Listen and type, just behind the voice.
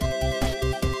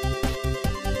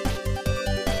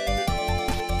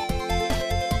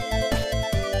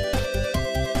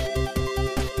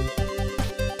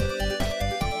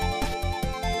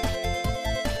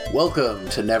Welcome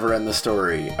to Never End the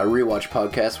Story, a rewatch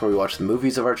podcast where we watch the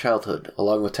movies of our childhood,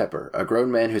 along with Tepper, a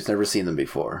grown man who's never seen them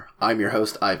before. I'm your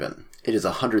host, Ivan. It is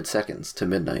 100 seconds to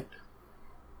midnight.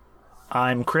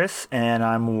 I'm Chris, and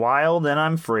I'm wild and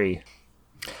I'm free.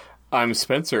 I'm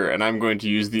Spencer, and I'm going to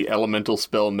use the elemental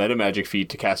spell Metamagic feat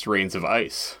to cast Rains of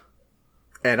Ice.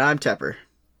 And I'm Tepper.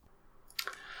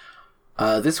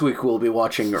 This week we'll be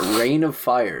watching Reign of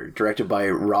Fire, directed by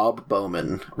Rob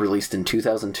Bowman, released in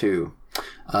 2002.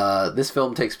 This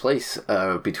film takes place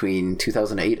between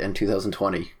 2008 and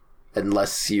 2020,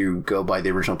 unless you go by the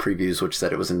original previews, which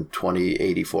said it was in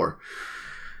 2084.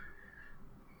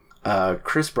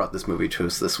 Chris brought this movie to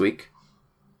us this week.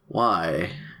 Why?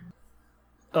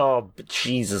 Oh,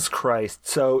 Jesus Christ.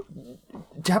 So,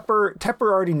 Tepper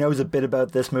already knows a bit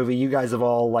about this movie. You guys have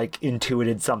all,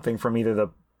 intuited something from either the,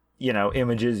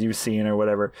 images you've seen or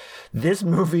whatever. This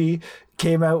movie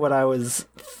came out when I was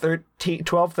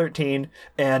 12, 13,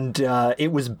 and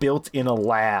it was built in a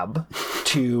lab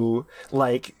to,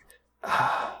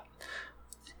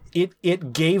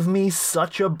 It gave me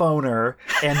such a boner,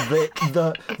 and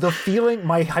the feeling,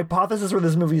 my hypothesis for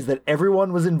this movie is that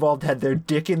everyone was involved had their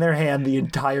dick in their hand the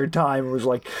entire time and was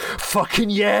like,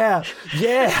 fucking yeah!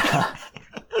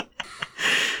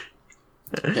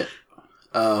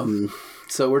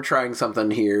 So we're trying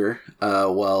something here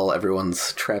while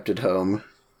everyone's trapped at home.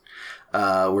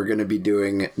 We're going to be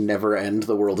doing Never End,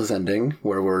 The World Is Ending,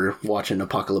 where we're watching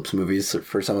apocalypse movies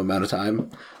for some amount of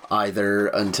time. Either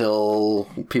until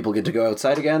people get to go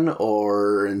outside again,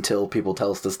 or until people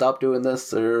tell us to stop doing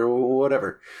this, or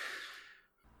whatever.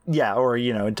 Yeah, or,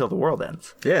 until the world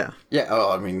ends. Yeah.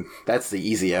 Yeah, that's the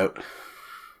easy out.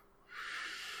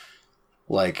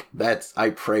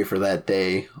 I pray for that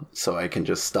day so I can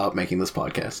just stop making this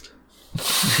podcast.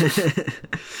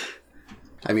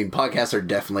 Podcasts are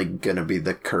definitely going to be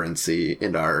the currency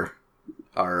in our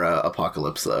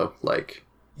apocalypse, though.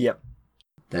 Yep.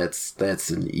 That's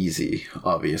an easy,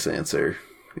 obvious answer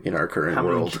in our current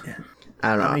world.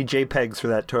 I don't know. How many JPEGs for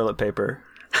that toilet paper?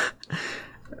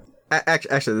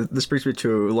 Actually, this brings me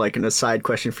to, an aside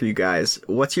question for you guys.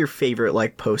 What's your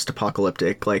favorite,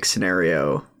 post-apocalyptic,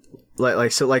 scenario?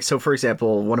 So for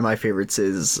example, one of my favorites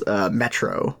is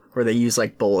Metro, where they use,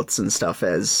 bullets and stuff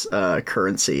as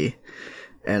currency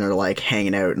and are,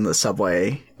 hanging out in the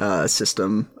subway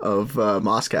system of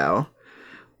Moscow.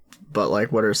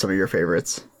 But, what are some of your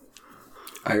favorites?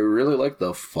 I really like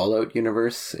the Fallout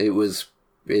universe. It was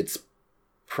one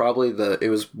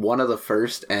of the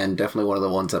first and definitely one of the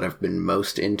ones that I've been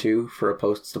most into for a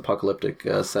post-apocalyptic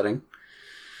setting.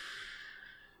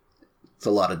 It's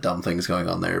a lot of dumb things going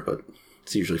on there, but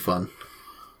it's usually fun.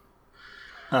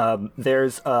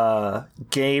 There's a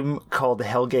game called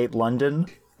Hellgate London.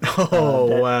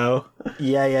 Oh, wow.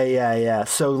 Yeah.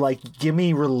 So,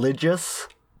 gimme religious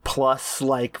plus,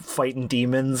 fighting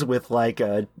demons with,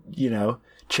 chainswords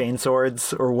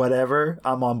or whatever.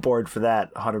 I'm on board for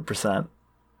that 100%.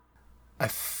 I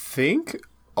think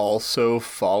also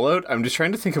Fallout. I'm just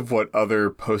trying to think of what other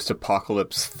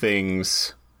post-apocalypse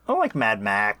things... Oh, like Mad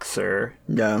Max or...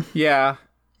 Yeah. Yeah.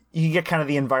 You get kind of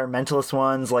the environmentalist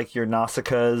ones, like your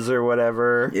Nausicaas or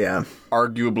whatever. Yeah.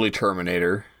 Arguably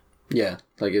Terminator. Yeah,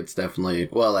 it's definitely...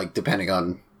 Well, depending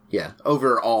on... Yeah,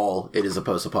 overall, it is a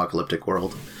post-apocalyptic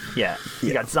world. Yeah.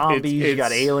 You got zombies, you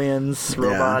got aliens,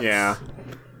 robots. Yeah.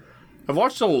 I've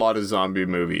watched a lot of zombie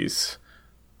movies.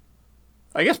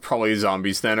 I guess probably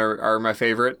zombies then are my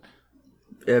favorite.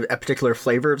 A particular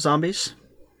flavor of zombies?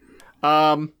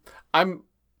 I'm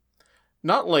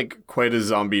not quite a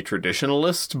zombie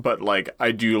traditionalist, but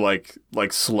I do like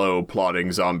slow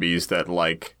plodding zombies that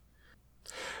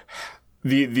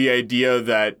the idea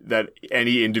that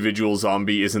any individual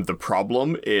zombie isn't the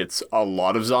problem, it's a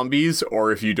lot of zombies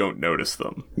or if you don't notice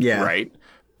them. Yeah. Right?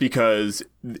 Because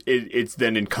it's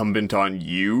then incumbent on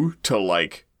you to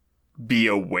be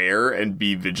aware and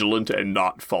be vigilant and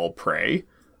not fall prey.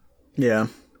 Yeah.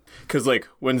 Cuz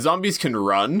when zombies can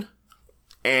run,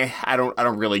 I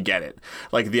don't really get it.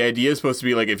 The idea is supposed to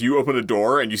be if you open a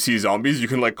door and you see zombies, you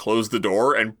can close the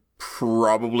door and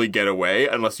probably get away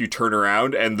unless you turn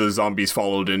around and the zombies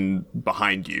followed in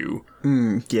behind you.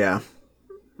 Yeah.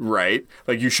 Right?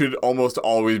 You should almost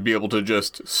always be able to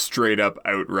just straight up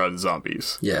outrun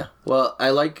zombies. Yeah. Well, I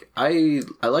like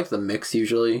the mix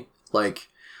usually.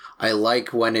 I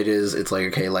like when it's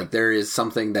okay, there is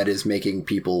something that is making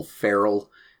people feral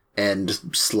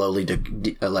and slowly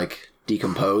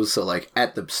decompose. So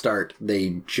at the start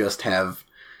they just have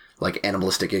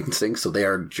animalistic instincts, so they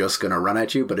are just gonna run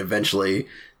at you, but eventually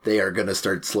they are gonna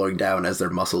start slowing down as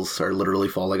their muscles are literally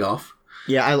falling off.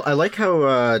 Yeah, I like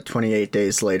how 28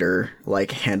 Days Later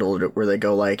like handled it, where they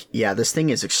go like, yeah, this thing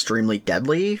is extremely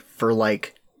deadly for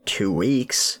like 2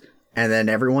 weeks, and then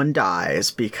everyone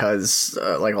dies because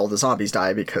like all the zombies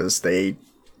die because they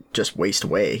just waste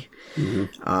away.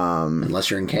 Unless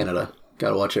you're in Canada.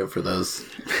 Gotta watch out for those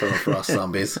frost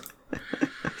zombies.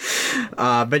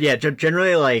 But yeah,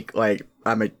 generally like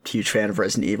I'm a huge fan of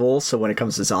Resident Evil, so when it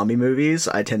comes to zombie movies,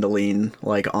 I tend to lean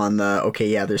like on the okay,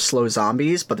 yeah, there's slow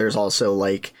zombies, but there's also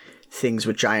like things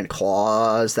with giant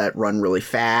claws that run really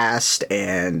fast,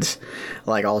 and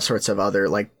like all sorts of other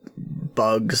like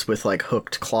bugs with like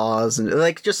hooked claws, and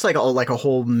like just like a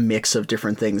whole mix of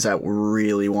different things that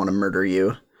really want to murder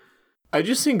you. I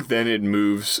just think then it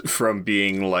moves from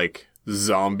being like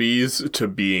zombies to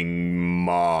being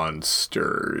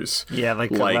monsters. Yeah,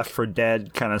 like a Left 4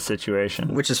 Dead kind of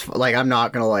situation. Which is like, I'm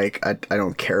not gonna like, I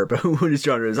don't care about what his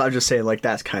genre is. I'm just saying like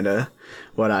that's kind of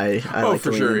what I oh, like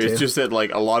for to sure. lean into. It's just that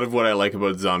like a lot of what I like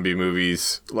about zombie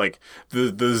movies, like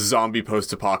the zombie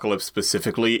post-apocalypse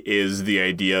specifically, is the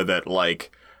idea that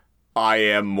like I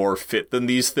am more fit than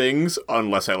these things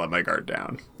unless I let my guard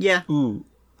down. Yeah. Ooh,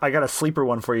 I got a sleeper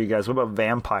one for you guys. What about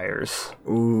vampires?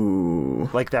 Ooh.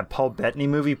 Like that Paul Bettany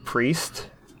movie, Priest?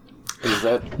 Is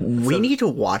that We need to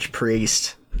watch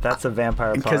Priest. That's a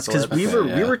vampire Because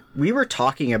apocalypse. we were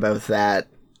talking about that.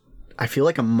 I feel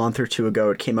like a month or two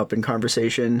ago it came up in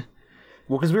conversation.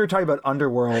 Well, because we were talking about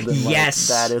Underworld and like, Yes.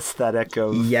 that aesthetic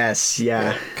of... Yes,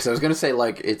 yeah. Because I was gonna say,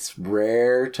 like, it's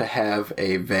rare to have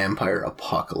a vampire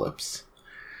apocalypse.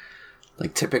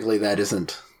 Like, typically that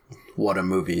isn't what a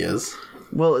movie is.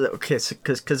 Well, okay,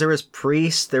 because there was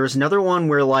Priest. There was another one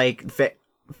where like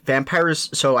vampires.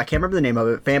 So I can't remember the name of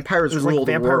it. Vampires It was rule like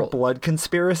the Vampire world. Blood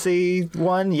Conspiracy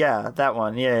one? Yeah, that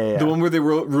one. Yeah. The one where they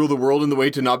rule the world, and the way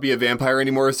to not be a vampire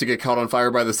anymore is to get caught on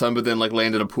fire by the sun, but then like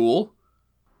land in a pool.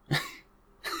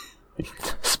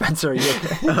 Spencer, you...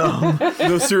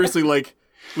 No, seriously, like,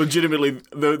 legitimately,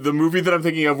 the movie that I'm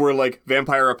thinking of where, like,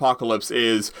 vampire apocalypse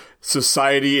is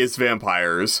society is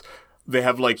vampires. They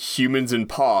have, like, humans in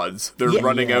pods. They're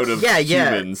running out of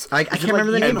humans. I can't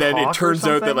remember the name. And then Hawk it or turns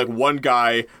out that, something? like, one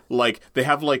guy, like, they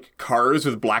have, like, cars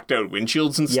with blacked out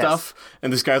windshields and stuff.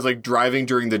 And this guy's, like, driving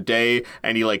during the day,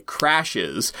 and he, like,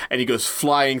 crashes, and he goes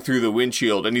flying through the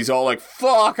windshield, and he's all like,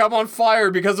 fuck, I'm on fire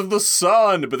because of the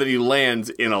sun! But then he lands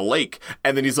in a lake.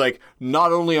 And then he's like,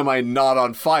 not only am I not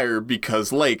on fire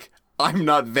because lake, I'm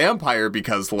not vampire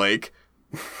because lake.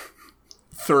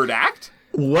 Third act?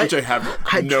 What? Which I have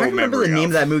I no try to remember memory the name of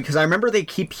of. that movie because I remember they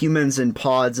keep humans in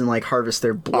pods and like harvest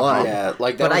their blood. Yeah,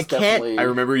 like that But was I can't- definitely. I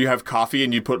remember you have coffee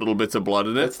and you put little bits of blood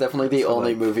in it. That's definitely the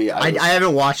only movie I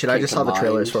haven't watched it. I came just to saw the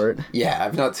trailers mind. for it. Yeah,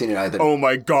 I've not seen it either. Oh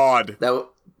my god.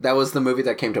 That was the movie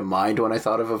that came to mind when I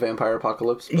thought of a vampire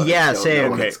apocalypse. But Yeah, I don't same. know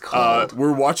what Okay, it's called.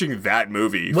 we're watching that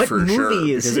movie What for movie sure.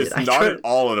 is Because it? it's I not tried- at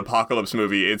all an apocalypse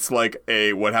movie. It's like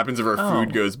a what happens if our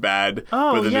food goes bad,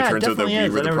 Oh, but then yeah, it turns out that definitely we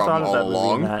is. were I the never problem thought of all that movie in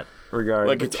along. that regard.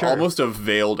 Like but it's sure. almost a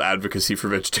veiled advocacy for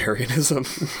vegetarianism.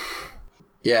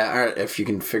 Yeah, all right. If you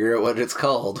can figure out what it's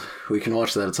called, we can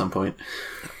watch that at some point.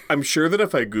 I'm sure that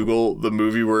if I Google the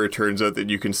movie where it turns out that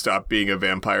you can stop being a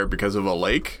vampire because of a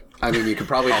lake, I mean, you could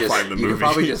probably find the you movie. could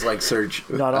probably just like search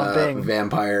Not on Bing.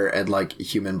 vampire and like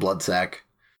human blood sac.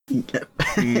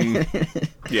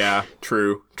 yeah,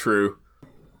 true.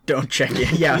 Don't check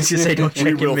it. Yeah, I was gonna say don't We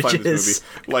check will find images. this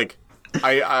movie. Like,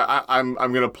 I'm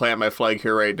gonna plant my flag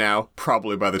here right now.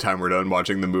 Probably by the time we're done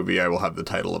watching the movie, I will have the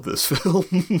title of this film.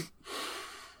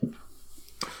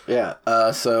 Yeah.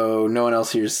 So no one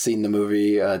else here's seen the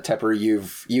movie. Tepper,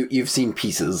 you've seen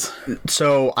pieces.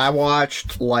 So I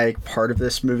watched like part of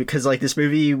this movie because like this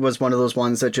movie was one of those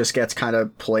ones that just gets kind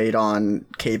of played on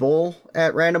cable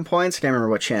at random points. I can't remember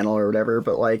what channel or whatever,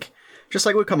 but like just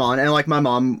like would come on, and like my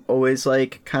mom always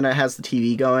like kind of has the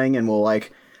TV going and will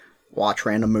like watch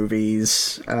random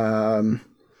movies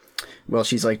while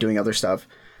she's like doing other stuff.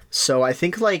 So I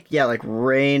think like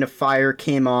Reign of Fire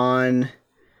came on,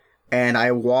 and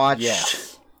I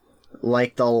watched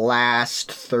like the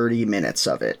last 30 minutes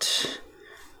of it.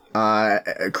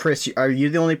 Chris, are you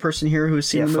the only person here who's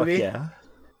seen the movie? Yeah.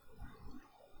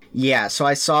 Yeah, so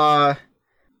I saw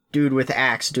dude with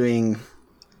axe doing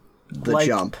the Like,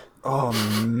 jump. Oh,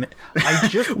 I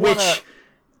just want Which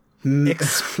to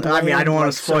explain. I mean, I don't wanna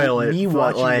like, spoil it, Me but,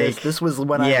 watching like, this was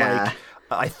when yeah.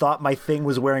 I thought my thing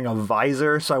was wearing a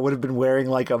visor, so I would have been wearing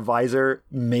like a visor,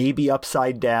 maybe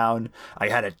upside down. I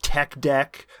had a tech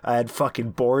deck. I had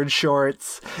fucking board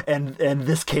shorts, and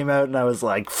this came out, and I was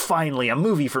like, finally, a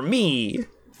movie for me.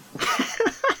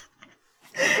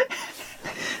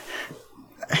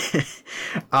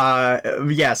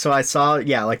 Yeah, so I saw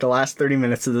like the last 30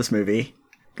 minutes of this movie.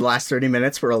 last 30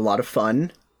 minutes were a lot of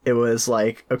fun. It was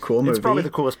like a cool movie. It's probably the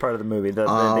coolest part of the movie. They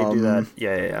do that.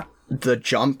 Yeah. The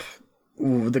jump,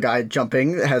 the guy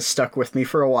jumping, has stuck with me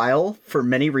for a while for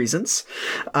many reasons.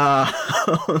 How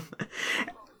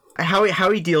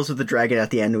he deals with the dragon at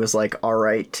the end was like all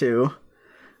right too.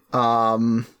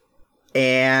 And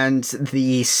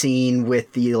the scene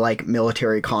with the like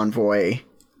military convoy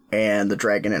and the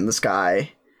dragon in the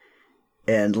sky,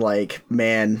 and like,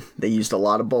 man, they used a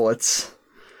lot of bullets.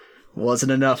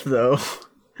 Wasn't enough though.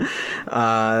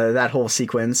 That whole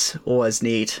sequence was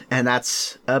neat, and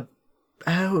that's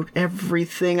about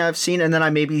everything I've seen. And then I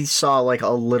maybe saw like a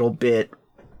little bit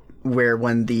where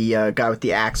when the guy with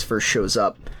the axe first shows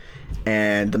up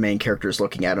and the main character is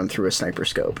looking at him through a sniper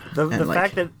scope. The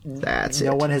fact that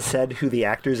no one has said who the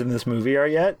actors in this movie are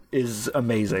yet is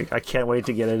amazing. I can't wait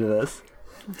to get into this.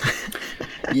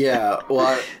 Yeah,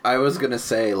 well, I was going to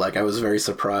say, like, I was very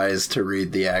surprised to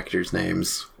read the actors'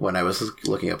 names when I was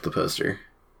looking up the poster.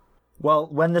 Well,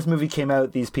 when this movie came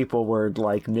out, these people were,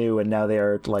 like, new, and now they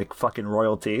are, like, fucking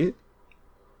royalty.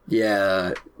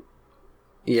 Yeah,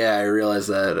 I realized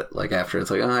that, like, after.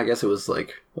 It's like, oh, I guess it was,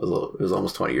 like, it was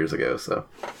almost 20 years ago, so.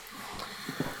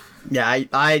 Yeah,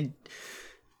 I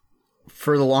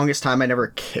for the longest time, I never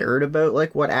cared about,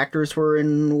 like, what actors were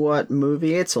in what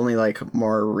movie. It's only, like,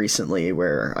 more recently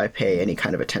where I pay any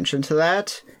kind of attention to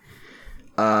that.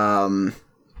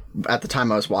 At the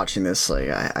time I was watching this, like,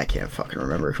 I can't fucking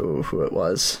remember who it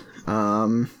was.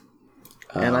 And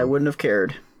I wouldn't have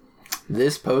cared.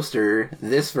 This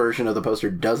version of the poster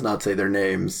does not say their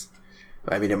names.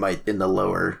 I mean, it might in the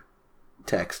lower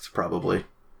text, probably.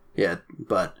 Yeah,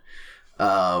 but,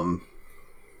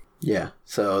 yeah,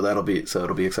 so it'll be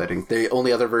exciting. The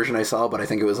only other version I saw, but I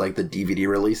think it was like the DVD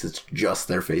release, it's just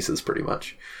their faces pretty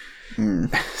much.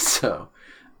 So,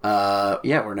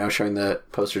 yeah, we're now showing the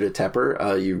poster to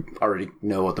Tepper. You already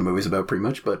know what the movie's about pretty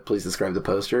much, but please describe the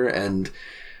poster and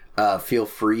feel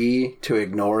free to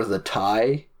ignore the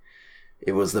tie.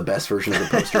 It was the best version of the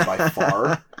poster by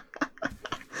far.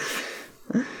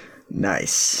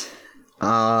 Nice.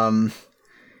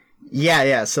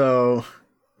 Yeah, so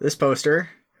this poster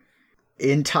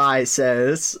in Thai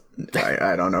says,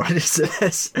 I don't know what it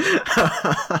says.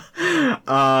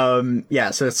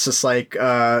 Yeah, so it's just like,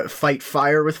 fight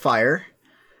fire with fire.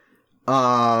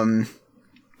 At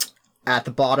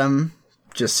the bottom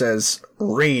just says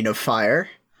Reign of Fire.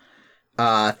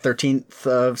 13th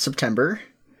of September.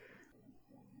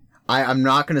 I'm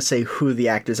not going to say who the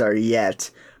actors are yet,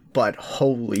 but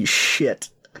holy shit.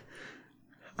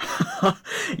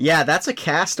 Yeah, that's a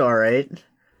cast, all right.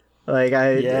 Like,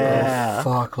 Yeah. Oh,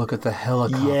 fuck, look at the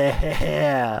helicopter.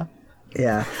 Yeah.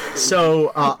 Yeah.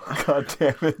 So, God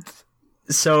damn it.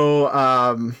 So,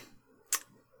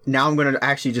 now I'm going to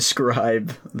actually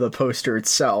describe the poster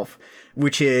itself,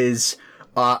 which is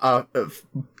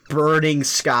burning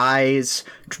skies,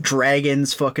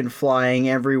 dragons fucking flying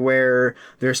everywhere.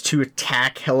 There's 2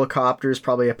 attack helicopters,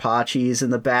 probably Apaches in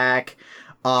the back.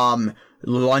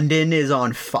 London is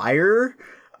on fire.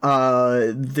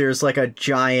 There's like a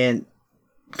giant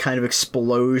kind of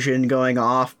explosion going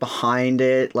off behind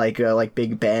it, like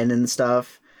Big Ben and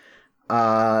stuff.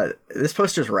 This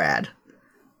poster's rad.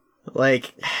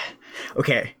 Like,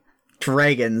 okay,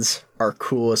 dragons are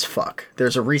cool as fuck.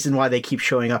 There's a reason why they keep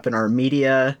showing up in our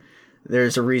media.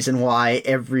 There's a reason why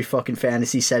every fucking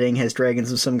fantasy setting has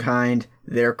dragons of some kind.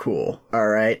 They're cool. All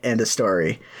right, end of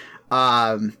story.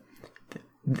 I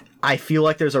feel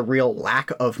like there's a real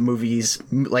lack of movies,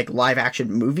 like live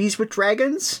action movies with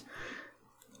dragons.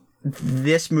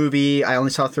 This movie, I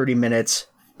only saw 30 minutes,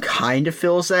 kind of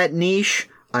fills that niche.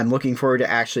 I'm looking forward to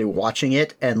actually watching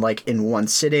it and like in one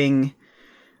sitting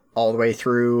all the way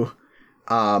through.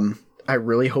 I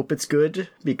really hope it's good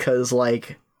because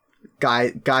like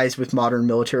guys with modern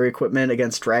military equipment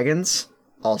against dragons,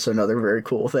 also another very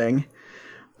cool thing.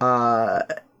 I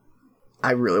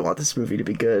really want this movie to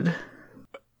be good.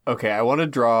 Okay, I want to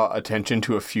draw attention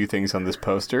to a few things on this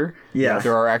poster. Yeah.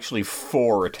 There are actually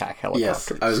 4 attack helicopters.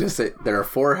 Yes, I was going to say, there are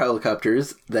 4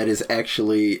 helicopters. That is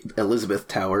actually Elizabeth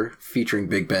Tower, featuring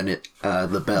Big Ben,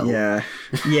 the bell. Yeah.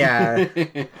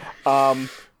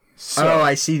 So,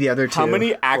 I see the other 2. how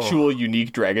many actual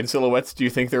unique dragon silhouettes do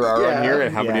you think there are on here?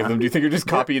 And how many of them do you think are just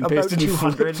copy and About pasted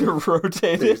 200 to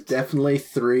rotate There's it? definitely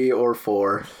 3 or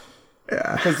 4.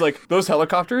 Yeah. Because, like, those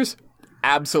helicopters...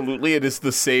 Absolutely, it is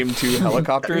the same 2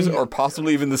 helicopters, or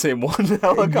possibly even the same 1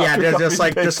 helicopter. Yeah, they're just copied and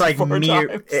like pasted 4 mirrored.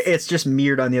 times. It's just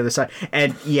mirrored on the other side,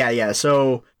 and yeah.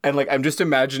 So And like, I'm just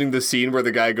imagining the scene where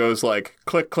the guy goes like,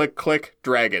 click, click, click,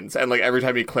 dragons, and like every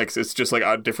time he clicks, it's just like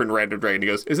a different random dragon. He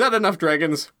goes, "Is that enough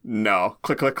dragons?" No.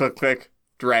 Click, click, click, click,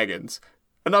 dragons.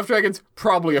 enough dragons?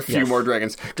 Probably a few Yes. more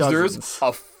dragons. 'Cause there's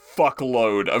a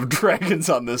fuckload of dragons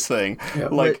on this thing.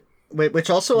 Like, which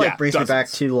also like Yeah, brings me back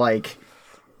dozens. to like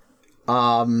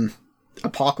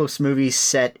apocalypse movies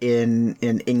set in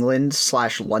England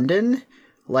 / London.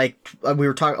 Like we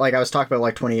were talking, like I was talking about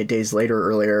like 28 Days Later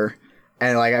earlier,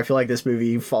 and like I feel like this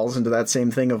movie falls into that same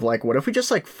thing of like, what if we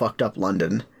just like fucked up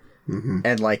London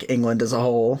and like England as a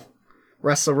whole?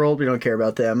 Rest of the world, we don't care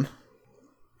about them.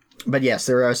 But yes,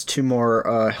 there are 2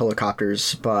 more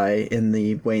helicopters in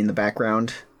the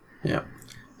background. Yeah.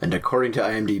 And according to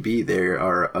IMDb, there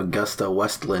are Augusta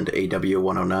Westland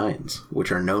AW109s,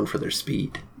 which are known for their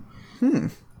speed.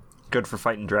 Good for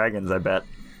fighting dragons, I bet.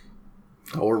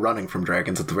 Or running from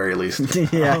dragons at the very least.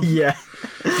 Yeah.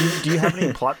 Do you have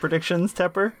any plot predictions,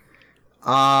 Tepper?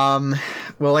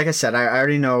 Well, like I said, I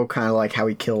already know kind of like how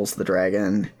he kills the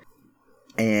dragon,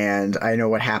 and I know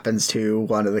what happens to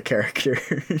one of the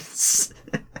characters.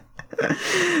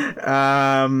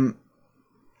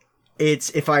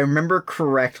 It's, if I remember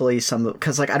correctly,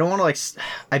 because like I don't want to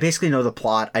I basically know the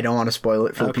plot. I don't want to spoil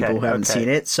it for the people who haven't seen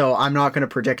it, so I'm not going to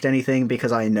predict anything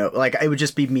because I know, like, it would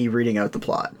just be me reading out the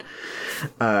plot.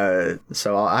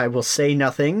 So I will say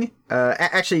nothing.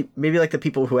 Actually, maybe like the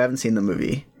people who haven't seen the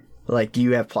movie, like, do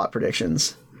you have plot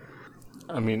predictions?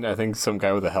 I mean, I think some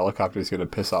guy with a helicopter is going to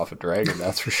piss off a dragon,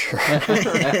 that's for sure.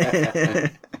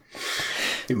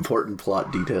 Important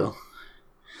plot detail.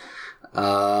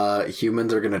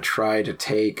 Humans are going to try to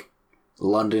take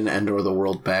London and or the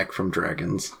world back from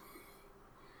dragons.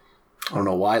 I don't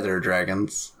know why there are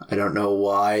dragons. I don't know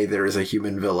why there is a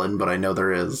human villain, but I know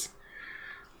there is.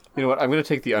 You know what? I'm going to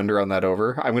take the under on that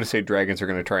over. I'm going to say dragons are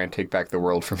going to try and take back the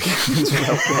world from humans.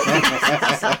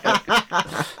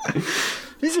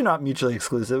 These are not mutually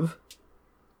exclusive.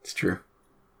 It's true.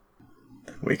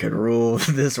 We could rule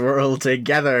this world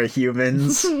together,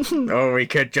 humans. Or we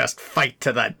could just fight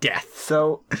to the death.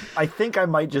 So I think I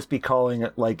might just be calling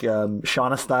it like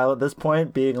Shauna style at this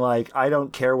point, being like, I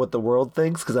don't care what the world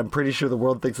thinks, because I'm pretty sure the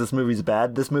world thinks this movie's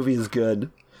bad. This movie is good.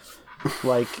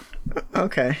 Like,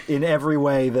 Okay. in every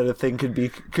way that a thing could be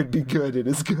good, it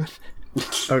is good.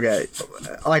 Okay.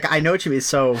 Like, I know what you mean.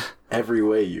 So Every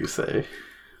way you say.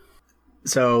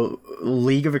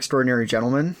 League of Extraordinary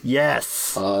Gentlemen.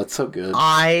 Yes. Oh, it's so good.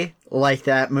 I like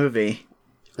that movie.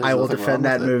 There's I will nothing defend wrong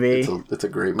that with it. movie. It's a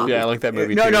great movie. Yeah, I like that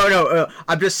movie No, too. no.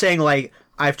 I'm just saying, like,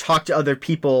 I've talked to other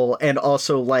people, and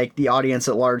also, like, the audience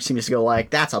at large seems to go,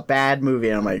 like, that's a bad movie.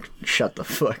 And I'm like, shut the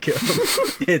fuck up.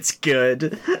 It's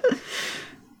good.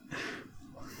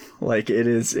 Like, it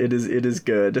is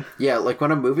good. Yeah, like when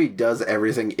a movie does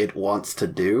everything it wants to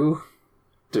do,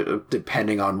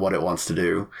 depending on what it wants to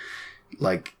do,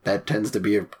 like, that tends to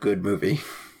be a good movie.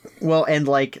 Well, and,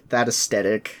 like, that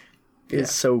aesthetic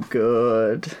is so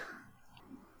good.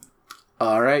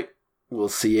 Alright, we'll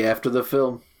see you after the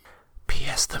film.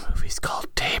 P.S. The movie's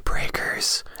called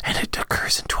Daybreakers, and it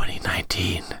occurs in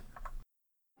 2019.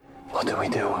 What do we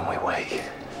do when we wake?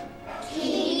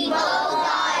 Keep both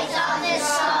eyes on the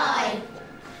sky.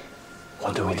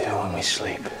 What do we do when we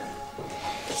sleep?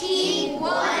 Keep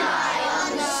one eye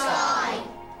on the sky.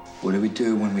 What do we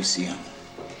do when we see him?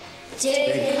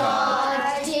 Dig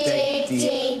hard, dig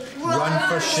deep. Run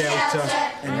for shelter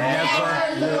and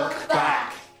never look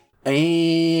back.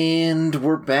 And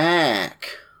we're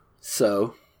back.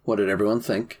 So, what did everyone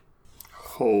think?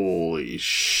 Holy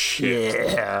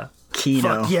shit. Yeah.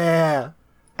 Kino. Fuck yeah.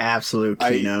 Absolute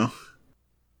Kino.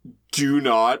 Do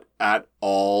not at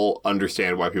all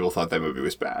understand why people thought that movie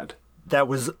was bad. That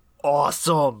was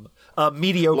awesome.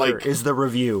 Mediocre Like- is the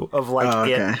review of like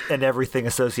okay. it, and everything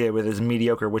associated with it is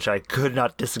mediocre, which I could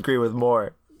not disagree with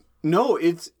more. No,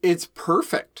 it's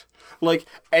perfect. Like,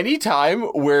 any time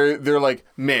where they're like,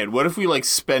 man, what if we, like,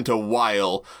 spent a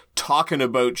while talking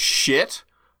about shit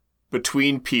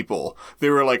between people? They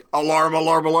were like, alarm,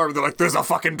 alarm, alarm. They're like, there's a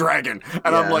fucking dragon.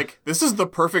 And I'm Yeah. like, this is the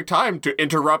perfect time to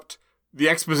interrupt the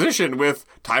exposition with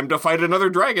time to fight another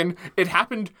dragon. It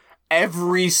happened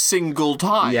every single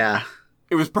time. Yeah.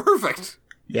 It was perfect.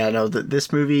 Yeah, no,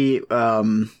 this movie,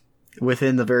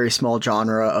 within the very small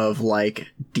genre of, like,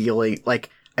 dealing, like,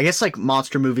 I guess, like,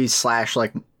 monster movies /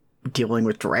 like, dealing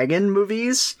with dragon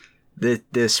movies,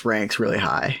 this ranks really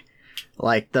high.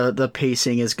 Like, the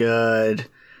pacing is good,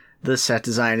 the set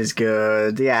design is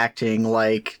good, the acting,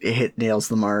 like, it nails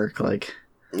the mark, like...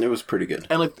 It was pretty good.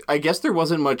 And, like, I guess there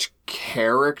wasn't much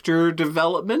character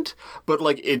development, but,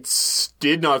 like,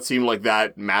 did not seem like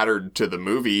that mattered to the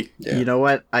movie. Yeah. You know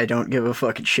what I don't give a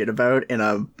fucking shit about in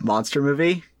a monster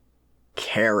movie?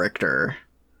 Character.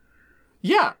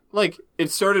 Yeah, like,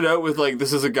 it started out with, like,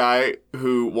 this is a guy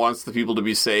who wants the people to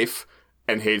be safe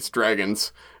and hates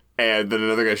dragons. And then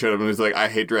another guy showed up and was like, I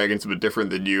hate dragons, but different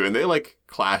than you. And they, like,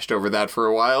 clashed over that for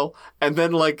a while. And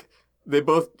then, like, they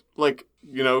both, like,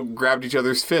 you know, grabbed each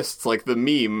other's fists, like the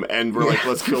meme, and were like,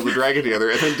 let's kill the dragon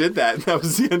together. And then did that. And that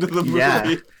was the end of the movie.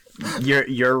 Yeah.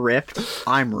 You're ripped.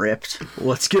 I'm ripped.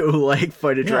 Let's go, like,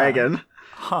 fight a dragon.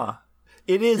 Huh.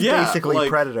 It is basically like,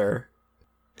 Predator.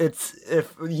 It's,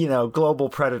 if you know, global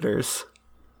predators.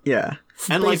 Yeah. It's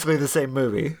and basically like, the same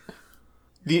movie.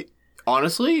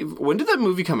 Honestly, when did that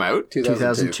movie come out?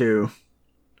 2002.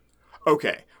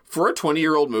 Okay. For a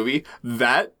 20-year-old movie,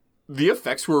 the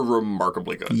effects were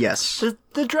remarkably good. Yes.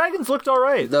 The dragons looked all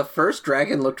right. The first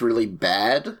dragon looked really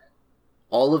bad.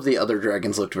 All of the other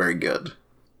dragons looked very good.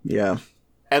 Yeah.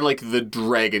 And, like, the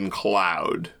dragon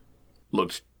cloud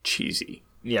looked cheesy.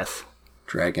 Yes.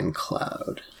 Dragon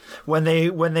cloud. When they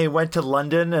went to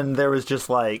London and there was just,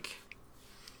 like...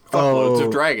 loads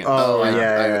of dragons.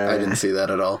 I didn't see that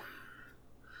at all.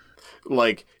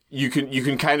 Like, you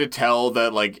can kind of tell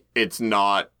that, like, it's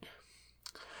not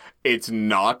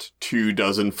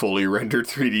 24 fully rendered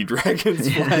 3D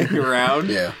dragons flying around.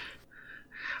 Yeah.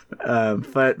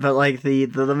 But like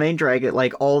the main dragon,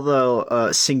 like all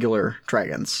the singular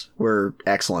dragons were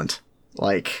excellent.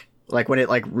 Like when it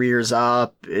like rears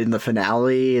up in the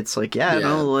finale, it's like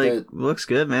looks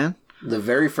good, man. The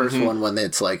very first one when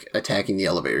it's like attacking the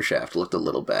elevator shaft looked a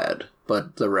little bad,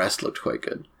 but the rest looked quite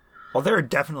good. Well, there are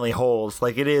definitely holes.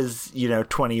 Like, it is,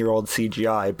 20-year-old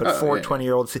CGI, but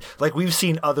 20-year-old... Like, we've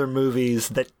seen other movies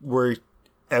that were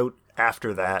out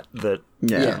after that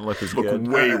didn't look as good.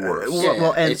 Way worse.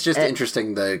 It's just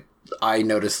interesting that I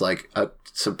noticed, like, a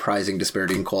surprising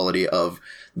disparity in quality of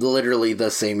literally the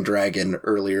same dragon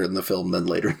earlier in the film than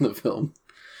later in the film.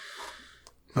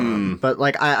 But,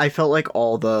 like, I felt like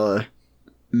all the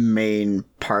main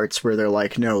parts where they're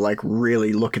like, no, like,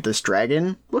 really look at this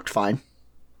dragon looked fine.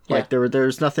 Like,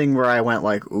 there's nothing where I went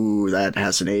like, ooh, that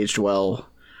hasn't aged well.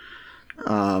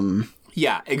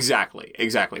 Yeah, exactly.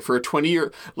 For a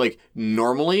 20-year... Like,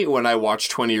 normally when I watch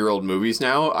 20-year-old movies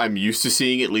now, I'm used to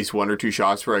seeing at least one or two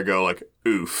shots where I go like,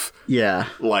 oof. Yeah.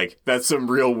 Like, that's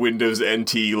some real Windows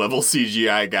NT level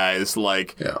CGI, guys.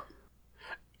 Like... Yeah.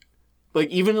 Like,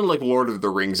 even in, like, Lord of the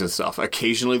Rings and stuff,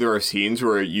 occasionally there are scenes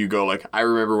where you go like, I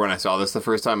remember when I saw this the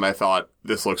first time, I thought,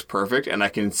 this looks perfect, and I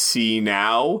can see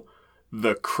now...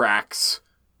 the cracks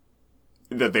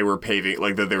that they were paving,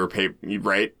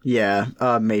 right? Yeah,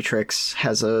 Matrix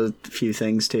has a few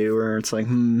things too, where it's like,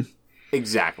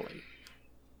 Exactly.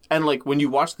 And, like, when you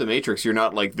watch The Matrix, you're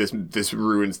not like, this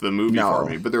ruins the movie for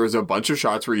me. But there was a bunch of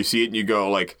shots where you see it and you go,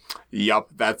 like, yup,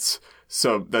 that's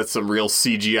some real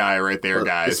CGI right there,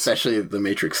 guys. Especially The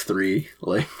Matrix 3.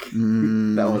 Like,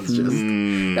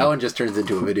 that one just turns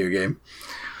into a video game.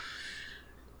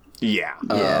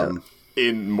 Yeah.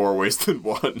 In more ways than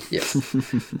one. Yes.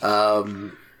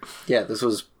 This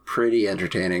was pretty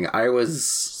entertaining. I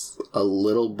was a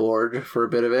little bored for a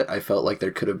bit of it. I felt like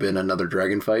there could have been another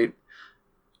dragon fight.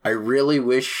 I really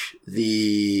wish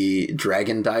the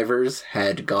dragon divers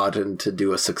had gotten to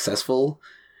do a successful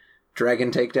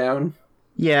dragon takedown.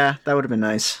 Yeah, that would have been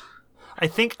nice. I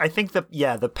think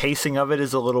the pacing of it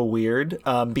is a little weird,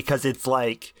 because it's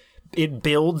like, it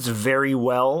builds very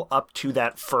well up to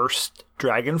that first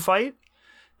dragon fight.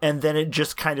 And then it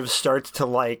just kind of starts to,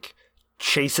 like,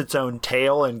 chase its own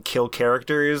tail and kill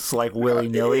characters, like,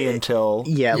 willy-nilly until...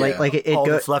 Yeah, like it all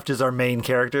that's left is our main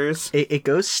characters. It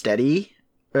goes steady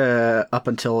up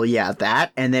until,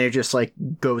 that, and then it just, like,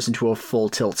 goes into a full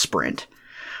tilt sprint.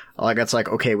 Like, it's like,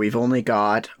 okay, we've only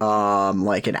got,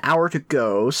 like, an hour to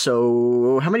go,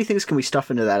 so how many things can we stuff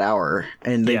into that hour?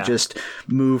 And they just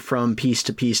move from piece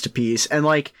to piece to piece, and,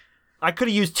 like... I could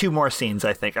have used 2 more scenes,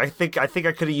 I think. I think I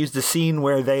could have used the scene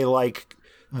where they, like,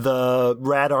 the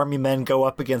Rad Army men go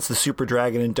up against the Super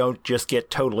Dragon and don't just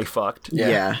get totally fucked.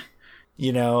 Yeah.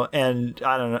 And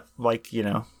I don't know, like,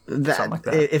 something like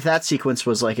that. If that sequence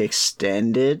was, like,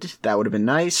 extended, that would have been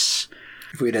nice.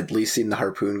 If we'd at least seen the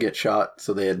harpoon get shot,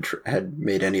 so they had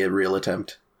made any real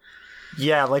attempt.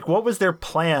 Yeah, like, what was their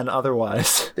plan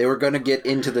otherwise? They were going to get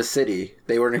into the city.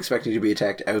 They weren't expecting to be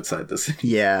attacked outside the city.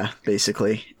 Yeah,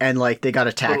 basically. And, like, they got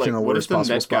attacked in the worst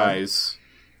possible spot.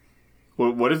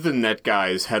 What if the net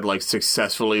guys had, like,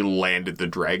 successfully landed the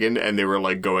dragon, and they were,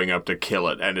 like, going up to kill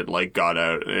it, and it, like, got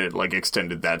out, and it, like,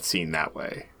 extended that scene that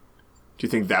way? Do you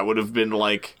think that would have been,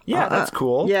 like... Yeah, that's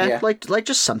cool. Yeah, like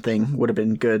just something would have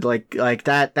been good. Like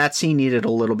that scene needed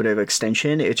a little bit of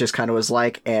extension. It just kind of was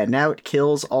like, and now it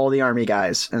kills all the army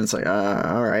guys. And it's like,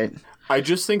 all right. I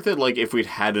just think that, like, if we'd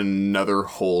had another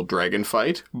whole dragon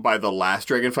fight, by the last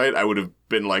dragon fight, I would have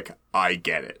been like, I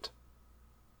get it.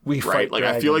 We right? fight Like,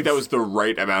 dragons. I feel like that was the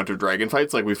right amount of dragon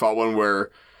fights. Like, we fought one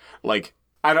where, like,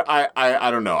 I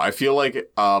don't know. I feel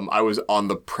like I was on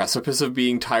the precipice of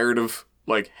being tired of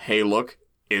like, hey, look,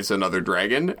 it's another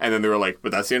dragon, and then they were like,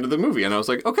 but that's the end of the movie, and I was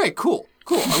like, okay, cool,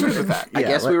 I'm good with that. I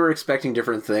guess we were expecting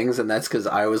different things, and that's because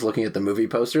I was looking at the movie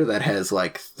poster that has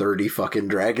like 30 fucking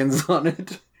dragons on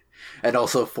it, and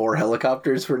also 4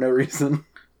 helicopters for no reason.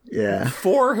 Yeah.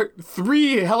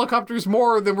 3 helicopters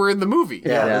more than were in the movie.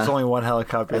 Yeah, there's only one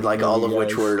helicopter. And like all of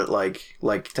which were like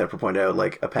Tepper pointed out,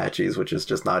 like Apaches, which is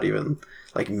just not even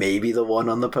like maybe the one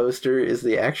on the poster is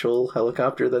the actual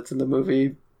helicopter that's in the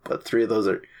movie, but 3 of those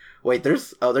are. Wait,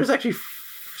 there's actually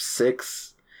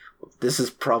 6. This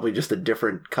is probably just a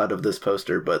different cut of this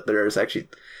poster, but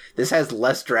this has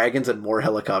less dragons and more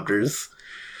helicopters.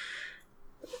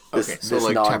 This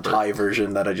like non-Thai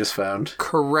version that I just found.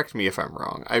 Correct me if I'm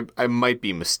wrong. I might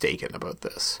be mistaken about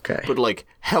this. Okay. But like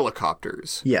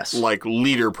helicopters. Yes. Like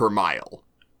liter per mile,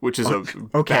 which is a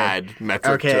bad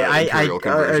metric Okay, to imperial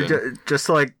conversion. Just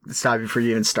to like stop you before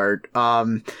you even start.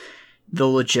 The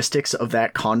logistics of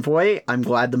that convoy, I'm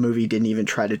glad the movie didn't even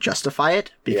try to justify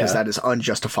it, because that is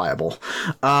unjustifiable.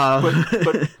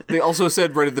 But they also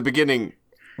said right at the beginning,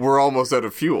 we're almost out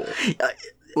of fuel.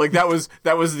 Like that was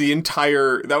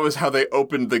how they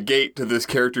opened the gate to this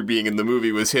character being in the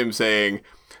movie, was him saying,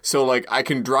 so like I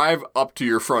can drive up to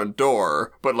your front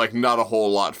door, but like not a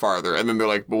whole lot farther. And then they're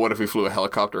like, but what if we flew a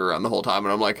helicopter around the whole time?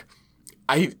 And I'm like,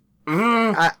 I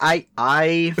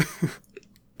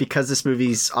because this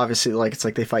movie's obviously like, it's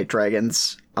like they fight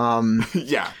dragons.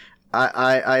 yeah.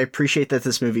 I appreciate that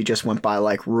this movie just went by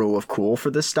like rule of cool for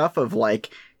this stuff of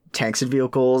like tanks and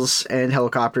vehicles and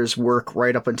helicopters work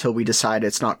right up until we decide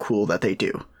it's not cool that they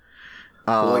do.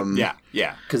 Yeah.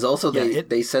 Because also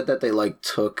they said that they like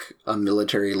took a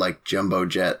military like jumbo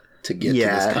jet to get to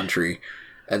this country,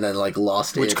 and then like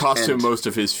lost it, which cost him most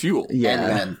of his fuel.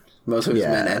 And most of his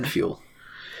men and fuel.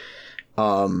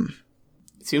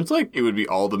 It seems like it would be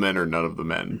all the men or none of the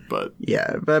men, but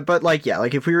but like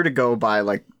if we were to go by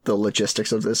like the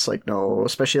logistics of this, like no,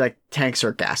 especially like tanks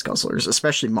are gas guzzlers,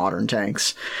 especially modern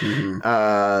tanks.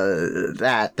 Mm-hmm.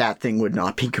 That thing would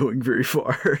not be going very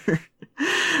far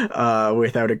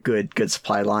without a good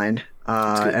supply line.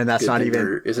 And that's not even,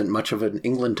 there isn't much of an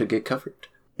England to get covered.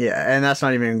 Yeah, and that's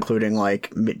not even including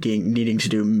like needing to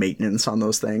do maintenance on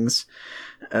those things.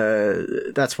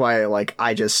 That's why like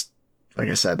like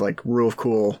I said, like rule of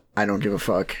cool, I don't give a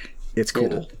fuck. It's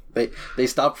cool. Yeah. They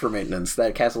stopped for maintenance.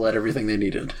 That castle had everything they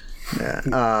needed.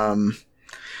 Yeah.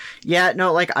 Yeah,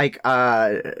 no, like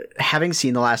having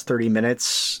seen the last 30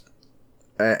 minutes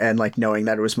and like knowing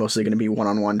that it was mostly going to be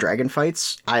one-on-one dragon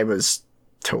fights, I was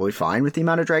totally fine with the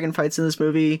amount of dragon fights in this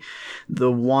movie.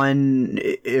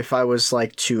 If I was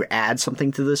like to add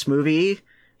something to this movie,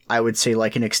 I would say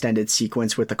like an extended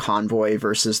sequence with the convoy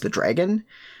versus the dragon.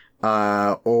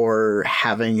 Or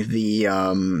having the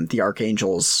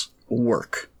archangels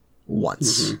work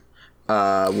once,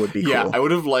 would be cool. Yeah, I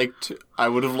would have liked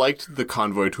the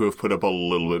convoy to have put up a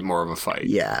little bit more of a fight.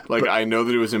 Yeah. Like, I know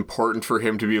that it was important for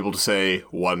him to be able to say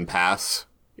one pass.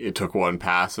 It took one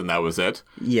pass and that was it.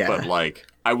 Yeah. But like,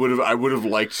 I would have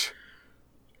liked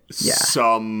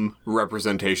some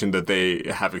representation that they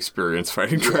have experience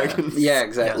fighting dragons. Yeah,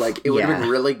 exactly. Like, it would have been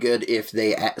really good if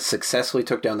they successfully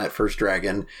took down that first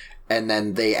dragon, and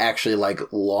then they actually, like,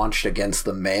 launched against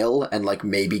the male and, like,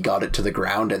 maybe got it to the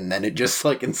ground, and then it just,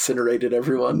 like, incinerated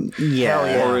everyone.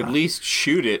 Yeah. Or at least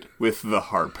shoot it with the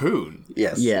harpoon.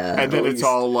 Yes. Yeah. And then it's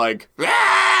all like,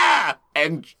 ah!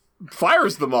 And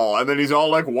fires them all. And then he's all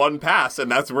like one pass,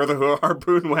 and that's where the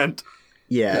harpoon went.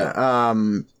 Yeah.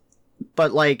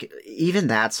 But, like, even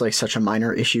that's, like, such a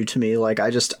minor issue to me. Like, I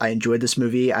enjoyed this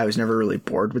movie. I was never really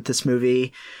bored with this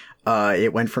movie.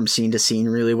 It went from scene to scene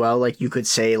really well. Like, you could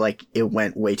say, like, it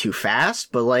went way too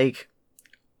fast, but, like,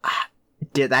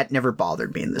 that never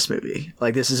bothered me in this movie.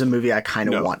 Like, this is a movie I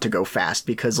kind of want to go fast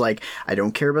because, like, I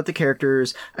don't care about the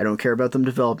characters. I don't care about them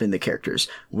developing the characters.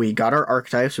 We got our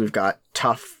archetypes. We've got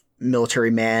tough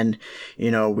military man. You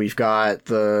know, we've got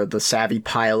the savvy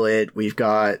pilot. We've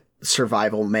got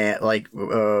survival man, like,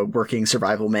 working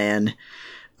survival man.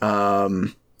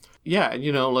 Yeah,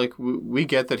 you know, like, we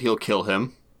get that he'll kill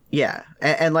him. Yeah,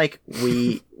 and like,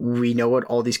 we know what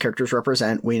all these characters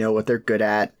represent. We know what they're good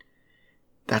at.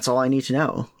 That's all I need to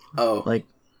know. Oh. Like,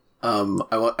 I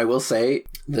will say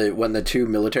that when the two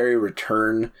military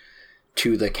return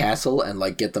to the castle and,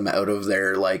 like, get them out of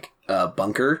their, like,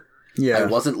 bunker, I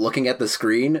wasn't looking at the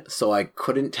screen, so I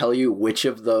couldn't tell you which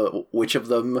of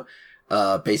them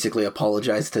basically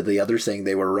apologized to the other, saying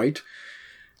they were right.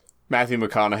 Matthew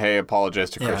McConaughey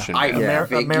apologized to Christian.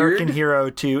 American hero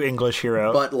to English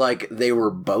hero. But, like, they were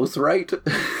both right.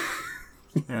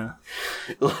 Yeah.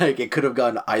 Like, it could have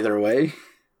gone either way.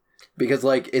 Because,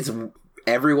 like, it's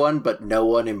everyone but no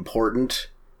one important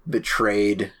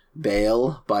betrayed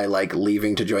Bale by, like,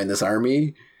 leaving to join this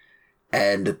army.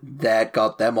 And that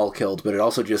got them all killed, but it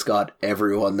also just got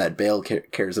everyone that Bale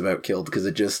cares about killed because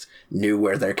it just knew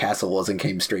where their castle was and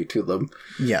came straight to them.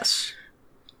 Yes.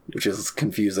 Which is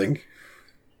confusing.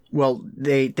 Well,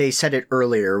 they said it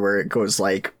earlier where it goes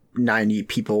like 90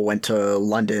 people went to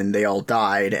London, they all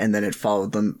died, and then it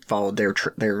followed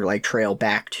their like trail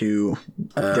back to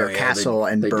their castle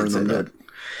and burned them.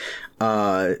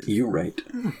 You're right.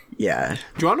 Yeah.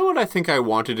 Do you want to know what I think I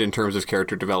wanted in terms of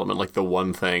character development? Like the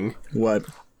one thing? What?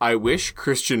 I wish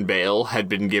Christian Bale had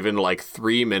been given like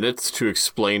 3 minutes to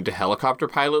explain to helicopter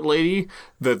pilot lady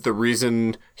that the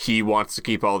reason he wants to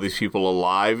keep all these people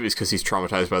alive is because he's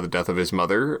traumatized by the death of his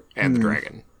mother and the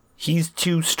dragon. He's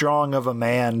too strong of a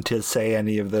man to say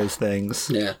any of those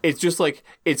things. Yeah. It's just like,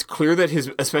 it's clear that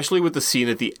especially with the scene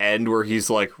at the end where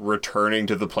he's like returning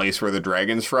to the place where the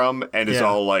dragon's from and is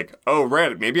all like, oh,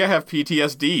 right, maybe I have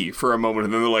PTSD for a moment.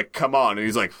 And then they're like, come on. And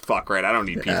he's like, fuck, right, I don't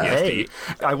need PTSD.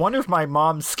 Hey, I wonder if my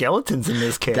mom's skeleton's in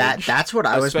this cage. That's what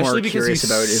I was Especially more curious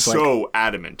about. Is so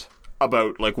adamant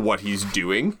about like what he's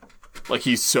doing. Like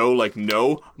he's so like,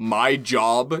 no, my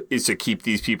job is to keep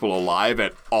these people alive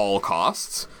at all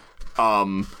costs.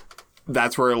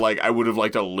 That's where like I would have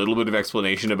liked a little bit of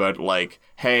explanation about like,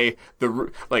 hey,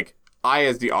 I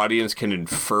as the audience can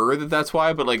infer that that's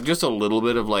why, but like just a little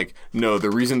bit of like, no,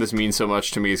 the reason this means so much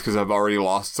to me is because I've already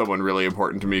lost someone really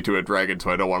important to me to a dragon,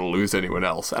 so I don't want to lose anyone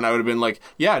else. And I would have been like,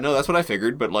 yeah, no, that's what I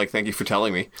figured, but like, thank you for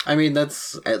telling me. I mean,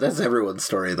 that's everyone's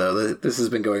story, though. This has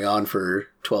been going on for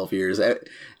 12 years.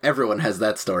 Everyone has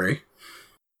that story.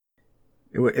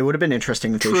 It would have been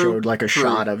interesting if they showed like a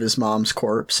shot of his mom's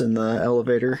corpse in the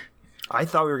elevator. I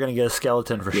thought we were going to get a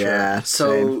skeleton for sure. Yeah.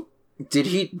 So, did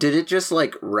it just,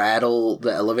 like, rattle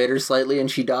the elevator slightly and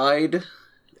she died?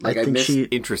 Like, I think missed...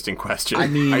 Interesting question. I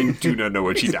mean- I do not know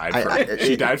what she died from.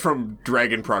 She died from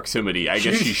dragon proximity. I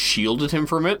guess she shielded him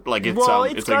from it. Like it's it's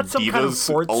got like some Diva's kind of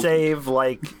fort save,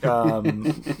 like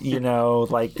you know,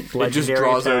 like legendary It just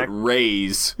draws attack. out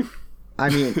rays, I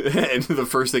mean, and the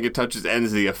first thing it touches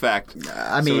ends the effect.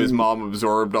 I so mean, his mom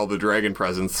absorbed all the dragon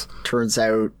presence. turns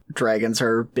out dragons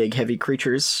are big, heavy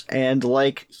creatures, and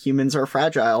like humans are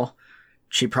fragile.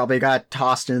 She probably got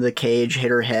tossed into the cage,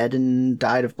 hit her head, and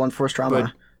died of blunt force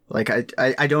trauma. Like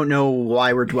I don't know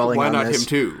why we're dwelling Why on not this. him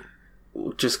too?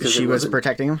 Just because She was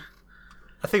protecting him.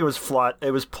 I think it was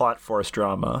plot force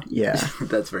drama. Yeah.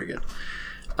 That's very good.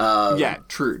 Yeah,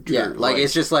 true. Yeah, like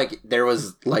it's just like there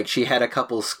was like she had a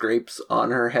couple scrapes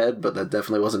on her head, but that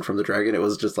definitely wasn't from the dragon. It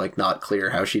was just like not clear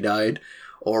how she died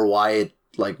or why it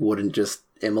like wouldn't just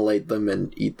immolate them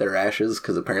and eat their ashes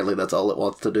because apparently that's all it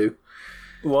wants to do.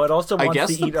 Well, it also I wants guess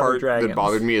to the eat other part dragons. that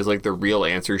bothered me is like the real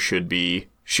answer should be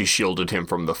she shielded him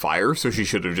from the fire, so she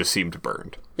should have just seemed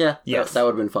burned. Yeah, Yes. that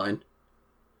would have been fine.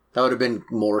 That would have been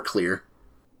more clear.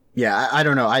 Yeah, I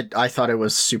don't know. I thought it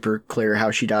was super clear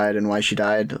how she died and why she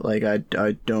died. Like, I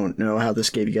don't know how this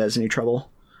gave you guys any trouble.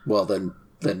 Well, then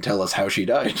tell us how she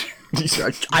died.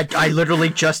 I literally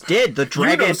just did. The You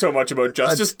dragon, know so much about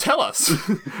justice. Tell us.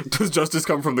 Does justice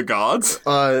come from the gods?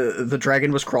 the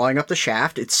dragon was crawling up the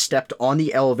shaft. It stepped on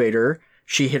the elevator.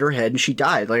 She hit her head and she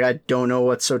died. Like, I don't know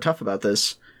what's so tough about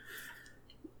this.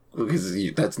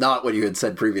 Because that's not what you had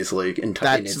said previously.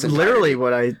 That's literally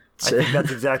what I I said. think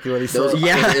that's exactly what he said. Those,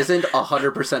 Yeah. It isn't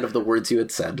 100% of the words you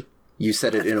had said. You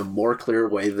said it in a more clear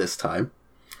way this time.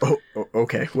 Oh,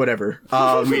 okay, whatever.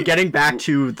 Getting back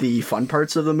to the fun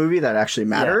parts of the movie that actually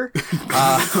matter.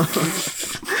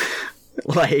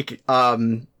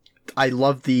 I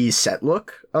love the set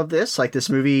look of this. Like, this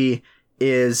movie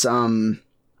is,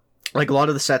 like, a lot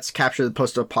of the sets capture the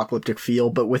post-apocalyptic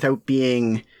feel, but without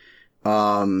being,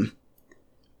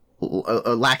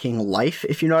 lacking life,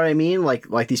 if you know what I mean.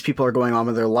 Like these people are going on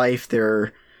with their life.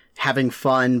 They're having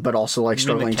fun, but also, like, You mean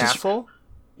struggling the castle?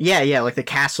 Yeah, like the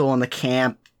castle and the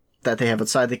camp that they have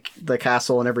outside the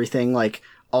castle and everything, like,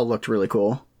 all looked really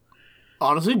cool.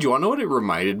 Honestly, do you want to know what it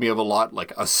reminded me of a lot,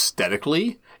 like,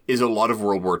 aesthetically, is a lot of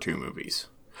World War II movies.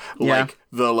 Yeah. Like,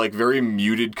 the, like, very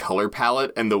muted color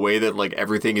palette and the way that, like,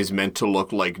 everything is meant to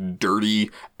look, like,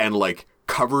 dirty and, like,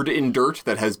 covered in dirt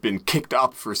that has been kicked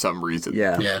up for some reason.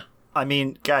 Yeah. I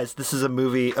mean, guys, this is a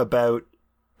movie about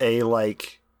a,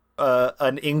 like,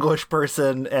 an English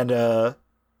person and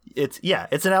it's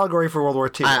an allegory for World War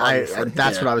II.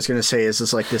 That's what I was gonna say. Is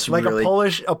this like this like really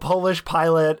a Polish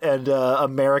pilot and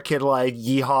American, like,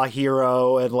 yeehaw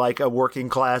hero and, like, a working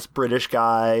class British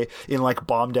guy in, like,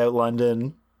 bombed out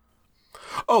London.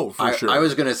 Oh, for sure. I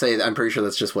was going to say, I'm pretty sure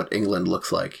that's just what England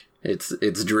looks like.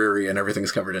 It's dreary and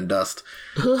everything's covered in dust.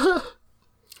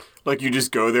 Like, you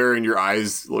just go there and your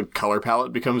eyes, like, color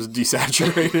palette becomes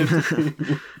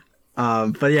desaturated.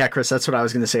 But yeah, Chris, that's what I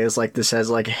was going to say is like this has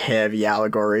like heavy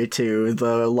allegory to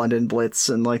the London Blitz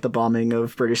and like the bombing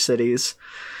of British cities.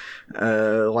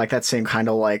 Like that same kind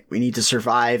of like we need to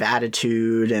survive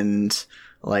attitude and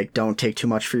like don't take too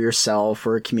much for yourself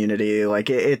or a community. Like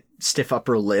it stiff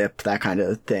upper lip, that kind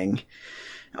of thing.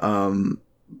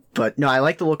 But no, I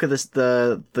like the look of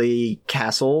the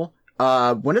castle.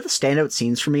 One of the standout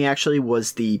scenes for me actually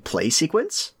was the play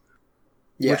sequence.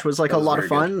 Yeah, which was like that a was lot of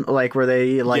very fun, like where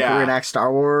they like Yeah. reenact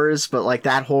Star Wars, but like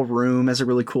that whole room has a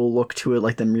really cool look to it,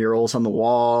 like the murals on the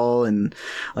wall and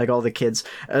like all the kids,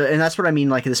 and that's what I mean.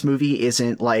 Like this movie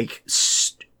isn't like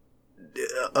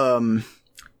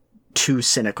too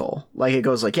cynical. Like it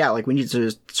goes like, yeah, like we need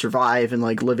to survive and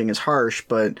like living is harsh,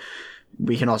 but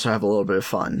we can also have a little bit of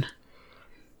fun.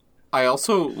 I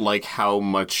also like how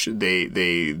much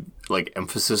they like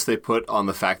emphasis they put on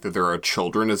the fact that there are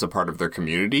children as a part of their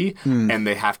community, and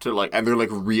they have to like, and they're like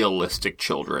realistic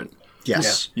children.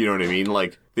 Yes. You know what I mean?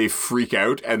 Like they freak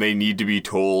out and they need to be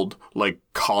told like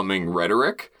calming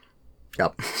rhetoric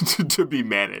Yep. to be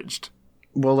managed.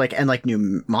 Well, like, and like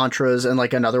new mantras, and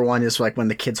like another one is like when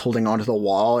the kid's holding onto the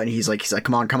wall and he's like,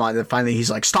 come on. And then finally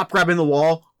he's like, stop grabbing the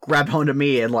wall, grab onto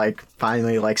me, and like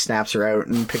finally like snaps her out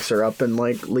and picks her up and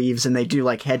like leaves, and they do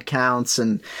like head counts,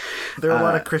 and There are a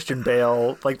lot of Christian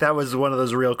Bale. Like that was one of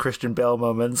those real Christian Bale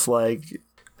moments. Like,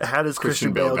 how does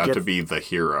Christian Bale got to be the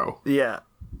hero. Yeah,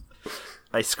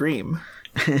 I scream.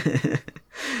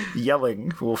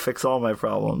 Yelling will fix all my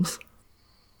problems.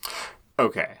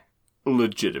 Okay,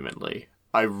 legitimately,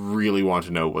 I really want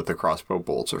to know what the crossbow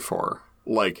bolts are for.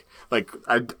 Like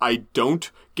I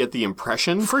don't get the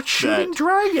impression For shooting that,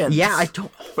 dragons. yeah, I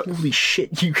don't. Holy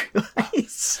shit, you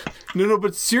guys! No,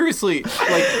 but seriously,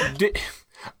 like,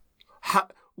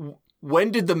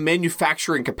 when did the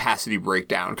manufacturing capacity break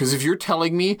down? Because if you're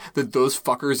telling me that those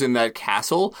fuckers in that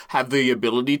castle have the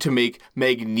ability to make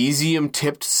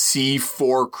magnesium-tipped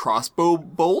C4 crossbow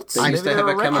bolts, They used to have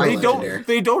a They chemical engineer.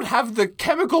 they don't have the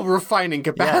chemical refining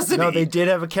Yeah, capacity. no, they did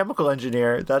have a chemical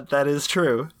engineer. That is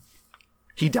true.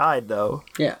 He died though.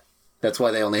 Yeah, that's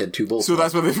why they only had 2 bolts. So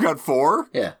that's why they've got 4?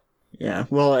 yeah. Yeah,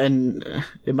 well, and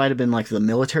it might have been like the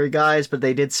military guys, but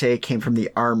they did say it came from the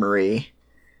armory.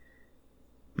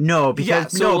 No, because Yeah,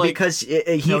 so, like- because he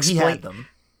No, he explained had them.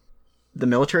 the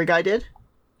military guy did.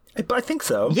 I think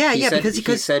so. Yeah, He yeah, said, because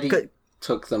he said he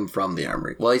took them from the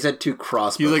armory. Well, he said 2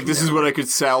 crossbows. He's like, from this the is what armory. I could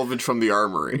salvage from the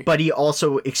armory. But he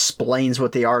also explains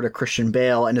what they are to Christian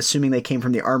Bale, and assuming they came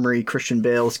from the armory, Christian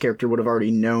Bale's character would have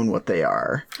already known what they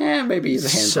are. Maybe he's a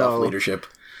hands-off So- leadership.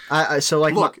 So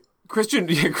like, Look, Christian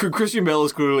Bale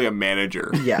is clearly a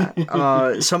manager. yeah.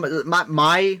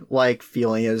 My like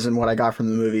feeling is, and what I got from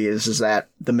the movie is that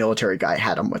the military guy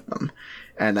had them with them,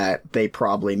 and that they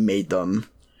probably made them.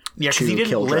 Yeah, because to he didn't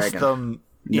kill list dragon. them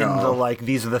in No. the like.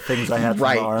 These are the things I had from the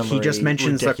Right. armory. He just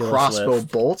mentions the ridiculous crossbow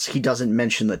list. bolts. He doesn't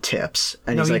mention the tips,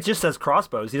 and No, he's he like, just says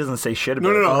crossbows. He doesn't say shit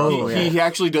about No. Oh, He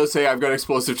actually does say, I've got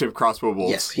explosive tip crossbow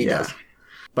bolts. Yes, he yeah. does.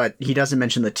 But he doesn't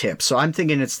mention the tips. So I'm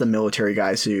thinking it's the military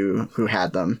guys who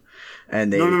had them,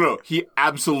 and they. No. He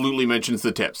absolutely mentions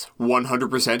the tips.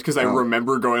 100%, because I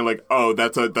remember going like, oh,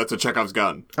 that's a Chekhov's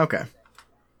gun. Okay.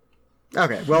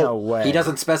 Okay. Well, No way. He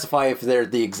doesn't specify if they're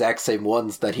the exact same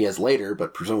ones that he has later,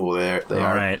 but presumably they All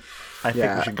are. right. I think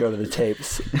Yeah. we should go to the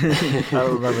tapes. I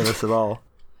don't remember this at all.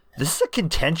 This is a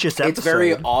contentious episode. It's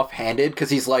very offhanded because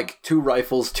he's like 2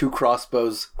 rifles, 2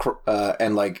 crossbows,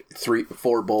 and like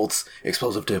 4 bolts,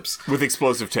 explosive tips. With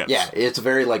explosive tips. Yeah, it's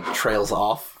very like trails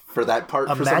off for that part.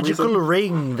 a for magical some reason.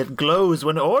 ring that glows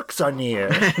when orcs are near.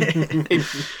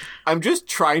 I'm just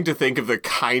trying to think of the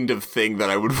kind of thing that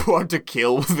I would want to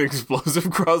kill with an explosive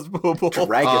crossbow bolt.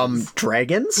 Dragons.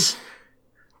 dragons.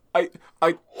 I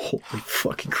Holy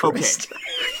fucking Christ!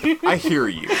 I hear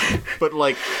you, but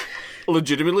like,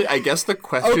 legitimately, I guess the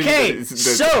question Okay,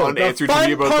 that's so the unanswered to me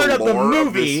fun about part the of the lore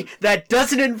movie this, that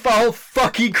doesn't involve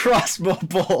fucking crossbow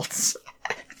bolts.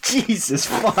 Jesus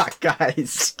fuck,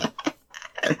 guys.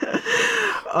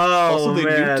 also they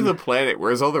nuked man. the planet.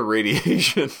 Where's all the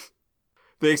radiation?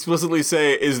 They explicitly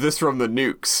say, "Is this from the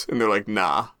nukes?" And they're like,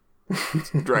 "Nah,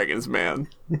 it's dragons, man."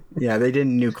 Yeah, they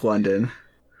didn't nuke London.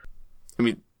 I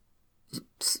mean,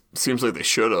 seems like they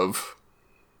should have.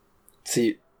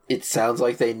 See, it sounds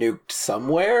like they nuked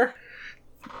somewhere.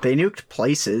 They nuked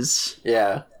places.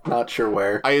 Yeah, not sure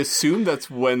where. I assume that's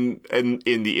when,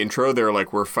 in the intro, they're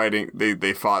like, we're fighting,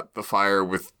 they fought the fire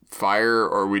with fire,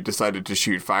 or we decided to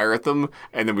shoot fire at them,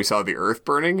 and then we saw the earth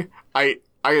burning. I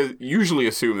usually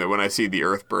assume that when I see the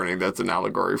earth burning, that's an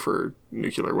allegory for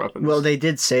nuclear weapons. Well, they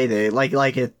did say they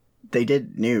they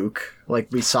did nuke. Like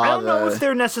we saw. I don't know if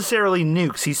they're necessarily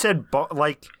nukes. He said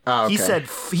he said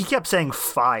he kept saying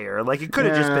fire. Like it could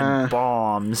have just been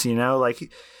bombs, you know?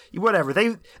 Like whatever.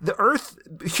 The Earth,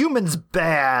 humans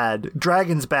bad,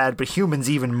 dragons bad, but humans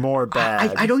even more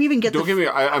bad. I don't even get. Don't get me.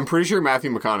 I'm pretty sure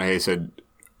Matthew McConaughey said,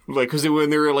 like, because when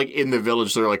they were like in the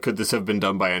village, they're like, could this have been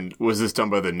done by? Was this done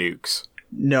by the nukes?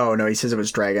 No. He says it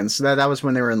was dragons. That was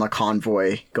when they were in the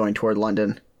convoy going toward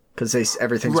London. Because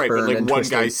everything's right, burned but like and one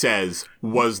twisted. guy says,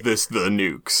 "Was this the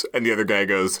nukes?" and the other guy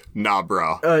goes, "Nah,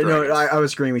 bro." No, I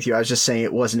was agreeing with you. I was just saying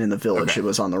it wasn't in the village; Okay. it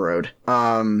was on the road.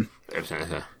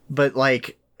 But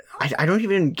like, I don't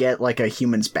even get like a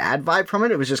humans bad vibe from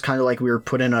it. It was just kind of like we were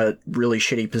put in a really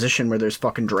shitty position where there's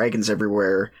fucking dragons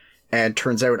everywhere, and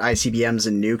turns out ICBMs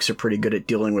and nukes are pretty good at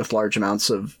dealing with large amounts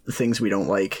of things we don't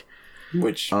like.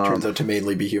 Which turns out to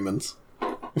mainly be humans.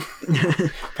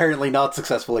 Apparently not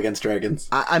successful against dragons.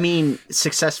 I mean,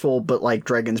 successful, but like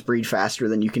dragons breed faster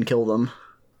than you can kill them.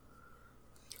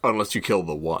 Unless you kill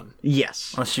the one.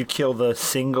 Yes. Unless you kill the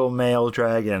single male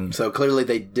dragon. So clearly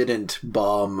they didn't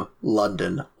bomb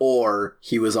London, or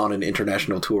he was on an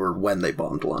international tour when they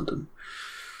bombed London.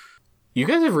 You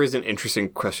guys have raised an interesting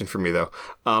question for me, though.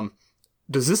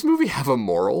 Does this movie have a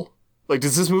moral? Like,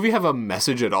 does this movie have a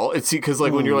message at all? It's because,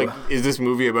 like, when you're like, is this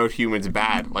movie about humans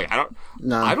bad? Like,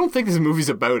 I don't think this movie's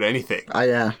about anything.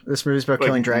 Yeah. This movie's about Like,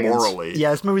 killing dragons. morally. Yeah,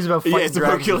 this movie's about fighting it's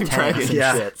about dragons killing with tanks dragons. and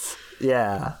Yeah. shits.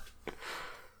 Yeah.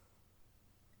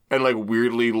 And, like,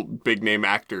 weirdly big name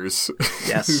actors.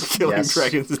 Yes, killing yes.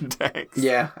 dragons and tanks.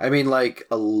 Yeah, I mean, like,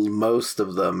 most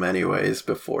of them anyways,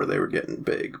 before they were getting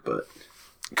big, but...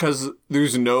 Because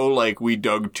there's no, like, we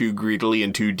dug too greedily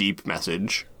and too deep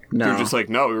message. No. They're just like,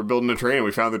 no, we were building a train and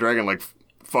we found the dragon, like,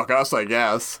 fuck us, I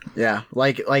guess. Yeah,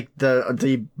 like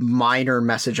the minor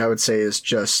message I would say is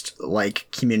just like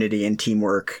community and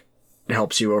teamwork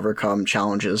helps you overcome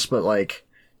challenges, but like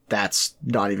that's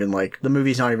not even like the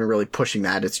movie's not even really pushing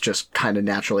that. It's just kind of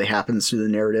naturally happens through the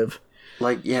narrative.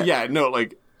 Like, yeah. Yeah, no,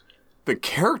 like, the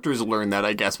characters learn that,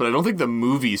 I guess, but I don't think the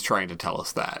movie's trying to tell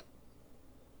us that.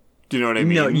 Do you know what I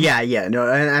mean? No, yeah, no,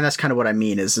 and that's kind of what I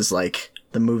mean is like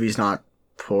the movie's not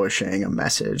pushing a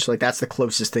message. Like that's the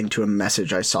closest thing to a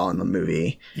message I saw in the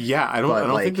movie. Yeah, I don't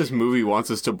like- think this movie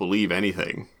wants us to believe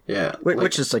anything. Yeah.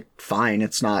 Which is like fine.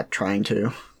 It's not trying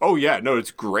to. Oh yeah, no, it's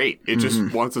great. It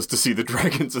just wants us to see the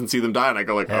dragons and see them die, and I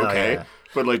go like, Hell okay. yeah.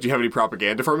 But like, do you have any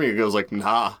propaganda for me? It goes like,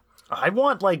 nah. I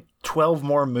want like 12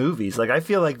 more movies. Like I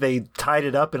feel like they tied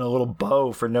it up in a little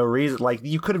bow for no reason. Like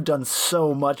you could have done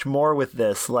so much more with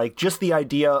this. Like just the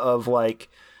idea of like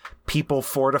people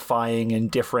fortifying in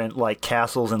different like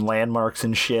castles and landmarks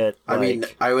and shit. I mean,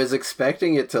 like- I was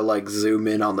expecting it to, like, zoom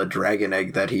in on the dragon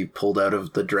egg that he pulled out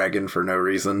of the dragon for no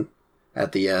reason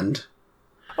at the end.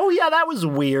 oh yeah, that was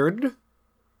weird.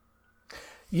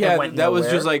 Yeah, went that was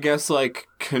nowhere. just, I guess, like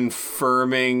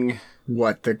confirming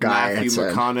What the guy Matthew had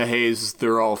said. McConaughey's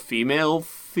 "they're all female"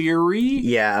 theory.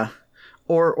 Yeah.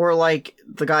 Or like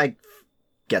the guy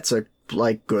gets a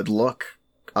like good look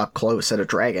up close at a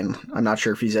dragon. I'm not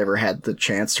sure if he's ever had the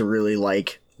chance to really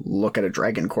like look at a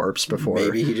dragon corpse before.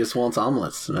 Maybe he just wants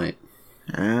omelets tonight.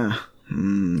 Ah.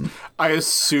 I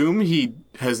assume he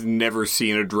has never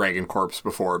seen a dragon corpse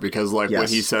before because, like, when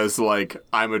Yes. he says, like,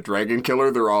 I'm a dragon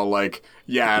killer, they're all like,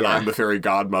 yeah, and Yeah. I'm the fairy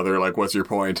godmother. Like, what's your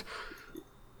point?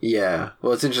 Yeah.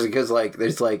 Well, it's interesting because, like,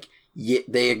 there's, like,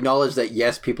 they acknowledge that,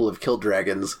 yes, people have killed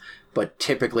dragons, but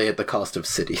typically at the cost of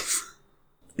cities.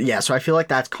 Yeah, so I feel like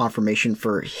that's confirmation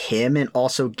for him and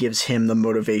also gives him the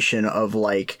motivation of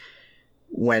like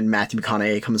when Matthew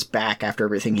McConaughey comes back after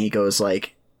everything, he goes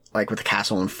like with the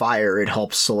castle on fire, it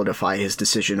helps solidify his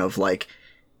decision of like,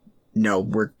 no,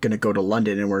 we're gonna go to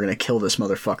London and we're gonna kill this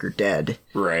motherfucker dead.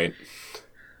 Right.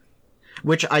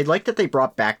 Which I like that they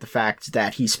brought back the fact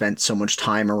that he spent so much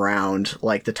time around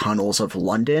like the tunnels of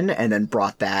London and then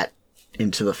brought that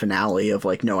into the finale of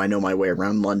like, no, I know my way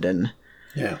around London.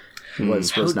 Yeah.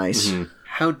 Was nice.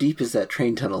 How deep is that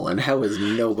train tunnel, and how has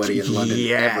nobody in London ever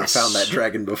Yes. found that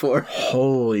dragon before?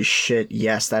 Holy shit,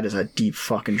 yes, that is a deep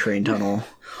fucking train tunnel.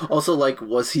 Also, like,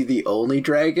 was he the only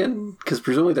dragon? Because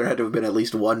presumably there had to have been at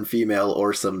least one female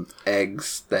or some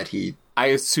eggs that he... I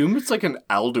assume it's like an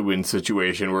Alduin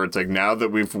situation where it's like, now that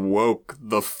we've woke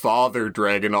the father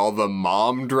dragon, all the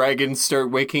mom dragons start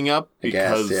waking up I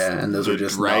guess, because yeah, and those the were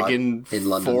just dragon not in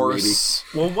London, force.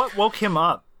 Well, what woke him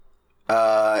up?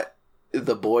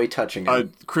 The boy touching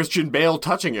him. Christian Bale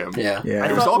touching him. Yeah. Yeah.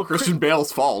 It was thought- all well, Christian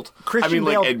Bale's fault. Christian I mean,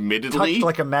 Bale like, admittedly, touched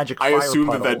like a magic I fire assumed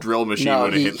puddle. that drill machine No,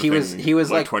 would have he, hit the he was thing, he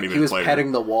was like 20 he minutes was later.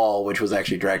 petting the wall, which was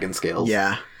actually dragon scales.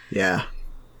 Yeah, yeah,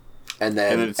 and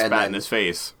then and then it spat in his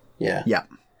face, Yeah, yeah.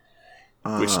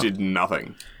 which did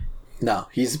nothing. No,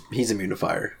 he's immune to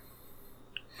fire.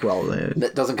 Well,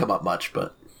 That doesn't come up much,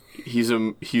 but He's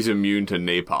immune to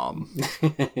napalm.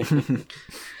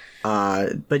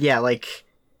 but yeah, like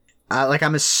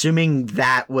I'm assuming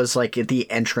that was like the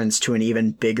entrance to an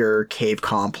even bigger cave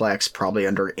complex, probably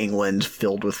under England,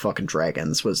 filled with fucking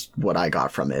dragons, was what I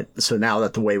got from it. So now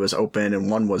that the way was open and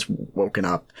one was woken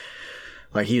up,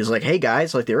 like he was like, "Hey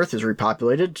guys, like the Earth is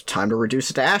repopulated, time to reduce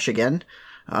it to ash again."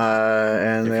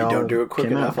 And if they you all don't do it quick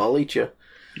came enough, out. I'll eat you.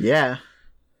 Yeah.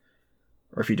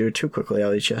 Or if you do it too quickly,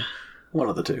 I'll eat you. One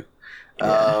of the two.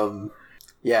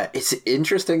 Yeah, it's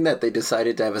interesting that they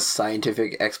decided to have a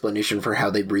scientific explanation for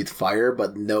how they breathe fire,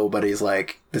 but nobody's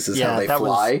like, this is how they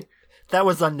fly. That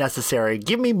was unnecessary.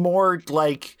 Give me more,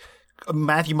 like,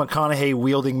 Matthew McConaughey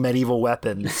wielding medieval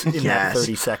weapons in that Yes.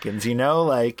 30 seconds, you know?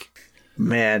 Like,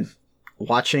 Man,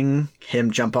 watching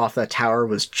him jump off that tower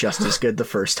was just as good the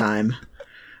first time.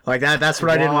 Like that's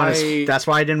what I didn't want to. That's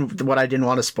why I didn't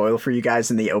want to spoil for you guys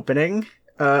in the opening.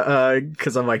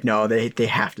 Because I'm like, no, they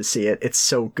have to see it. It's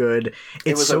so good.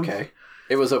 It was okay.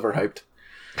 It was overhyped.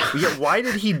 yeah, why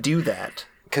did he do that?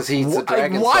 Because he's a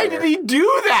dragon Why slayer. did he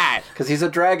do that? Because he's a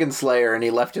dragon slayer and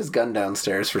he left his gun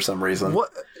downstairs for some reason.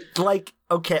 What? Like,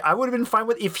 okay, I would have been fine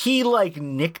with if he, like,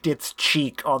 nicked its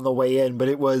cheek on the way in, but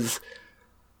it was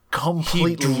He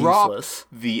completely dropped useless.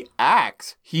 the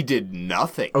axe. He did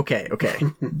nothing. Okay.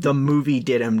 The movie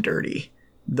did him dirty.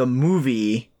 The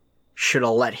movie should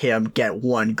have let him get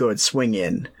one good swing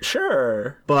in,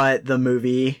 Sure. but the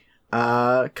movie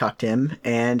cucked him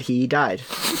and he died.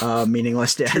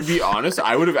 Meaningless To death. be honest,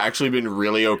 I would have actually been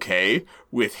really okay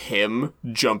with him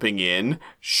jumping in,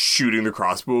 shooting the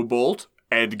crossbow bolt,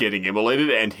 and getting immolated,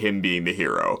 and him being the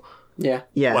hero. Yeah.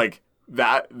 Yeah. Like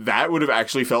that would have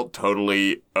actually felt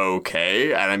totally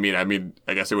okay. And I mean,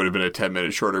 I guess it would have been a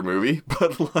 10-minute shorter movie,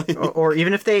 but like, Or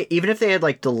even if they had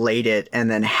like delayed it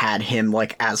and then had him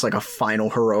like as like a final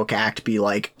heroic act be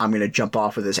like, I'm gonna jump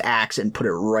off with this axe and put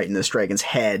it right in this dragon's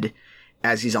head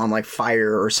as he's on like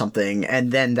fire or something,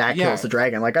 and then that Yeah. kills the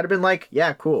dragon. Like I'd have been like,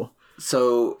 yeah, cool.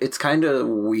 So it's kind of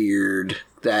weird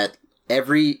that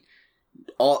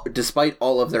despite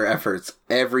all of their efforts,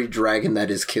 every dragon that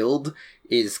is killed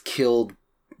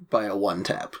by a one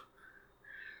tap.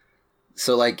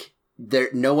 So like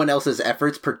no one else's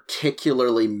efforts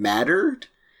particularly mattered.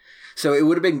 So it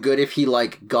would have been good if he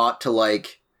like got to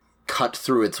like cut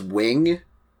through its wing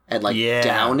and like Yeah.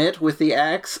 down it with the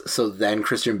axe. So then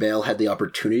Christian Bale had the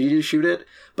opportunity to shoot it,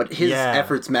 but his Yeah.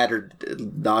 efforts mattered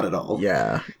not at all.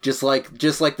 Yeah. Just like the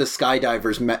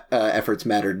skydivers' efforts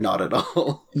mattered not at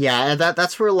all. Yeah, and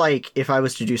that's where, like, if I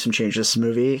was to do some changes to this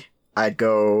movie, I'd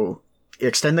go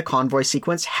extend the convoy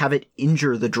sequence, have it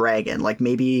injure the dragon, like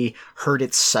maybe hurt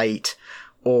its sight,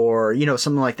 or, you know,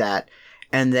 something like that.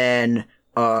 And then,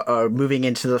 moving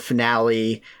into the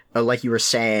finale, like you were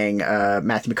saying,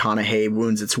 Matthew McConaughey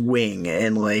wounds its wing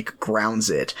and, like, grounds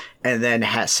it, and then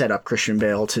set up Christian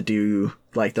Bale to do,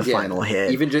 like, the final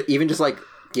hit. Even just like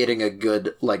getting a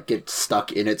good get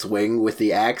stuck in its wing with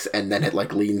the axe, and then it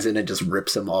like leans in and just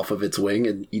rips him off of its wing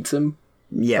and eats him.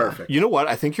 Yeah. Perfect. you know what?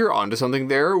 I think you're onto something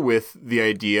there with the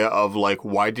idea of like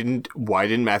why didn't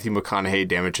Matthew McConaughey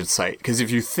damage its sight? Because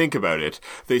if you think about it,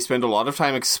 they spend a lot of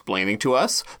time explaining to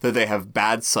us that they have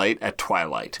bad sight at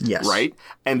twilight. Yes. Right?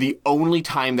 And the only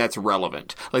time that's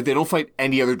relevant, like they don't fight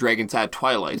any other dragons at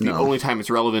twilight. The only time it's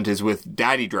relevant is with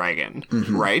Daddy Dragon,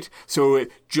 right? So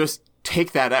just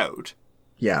take that out.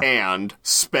 Yeah. And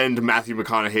spend Matthew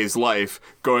McConaughey's life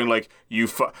going like,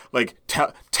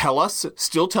 tell us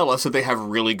that they have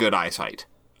really good eyesight.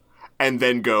 And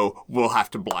then go, we'll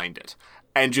have to blind it.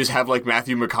 And just have like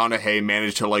Matthew McConaughey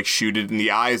manage to like shoot it in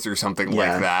the eyes or something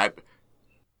Yeah. like that.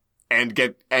 And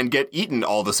get eaten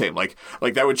all the same. Like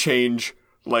that would change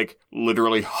like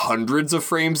literally hundreds of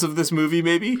frames of this movie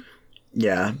maybe.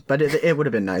 Yeah, but it would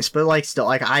have been nice. But like still,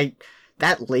 like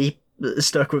that leap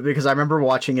stuck with me because I remember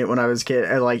watching it when I was a kid,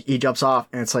 and like he jumps off,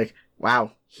 and it's like,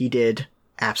 wow, he did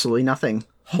absolutely nothing.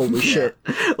 Holy shit!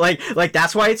 Like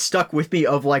that's why it stuck with me.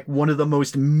 Of like one of the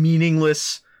most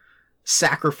meaningless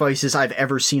sacrifices I've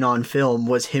ever seen on film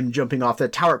was him jumping off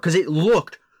that tower because it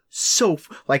looked so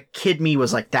like kid me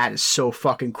was like that is so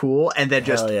fucking cool, and then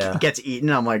just Hell yeah. gets eaten.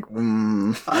 I'm like,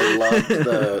 I loved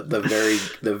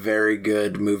the very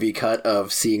good movie cut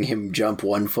of seeing him jump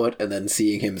 1 foot and then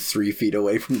seeing him 3 feet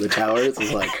away from the tower.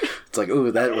 It's like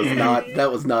ooh, that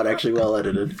was not actually well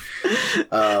edited.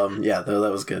 Yeah, though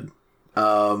that was good.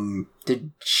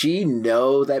 Did she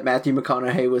know that Matthew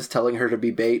McConaughey was telling her to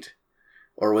be bait,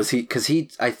 or was he? Because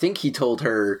I think he told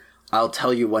her, "I'll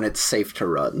tell you when it's safe to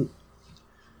run."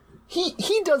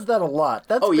 He does that a lot.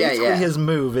 That's basically his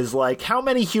move, is like, how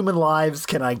many human lives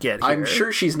can I get here? I'm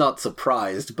sure she's not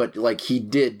surprised, but like he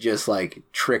did just like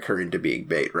trick her into being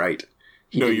bait, right?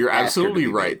 No, you're absolutely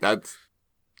right.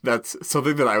 That's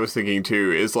something that I was thinking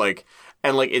too, is like,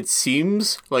 and like it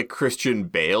seems like Christian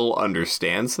Bale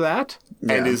understands that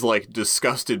and is like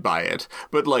disgusted by it.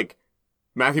 But like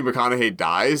Matthew McConaughey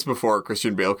dies before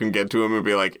Christian Bale can get to him and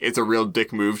be like, it's a real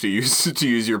dick move to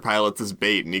use your pilots as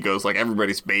bait, and he goes like,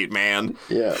 everybody's bait, man.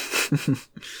 Yeah.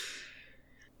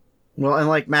 Well, and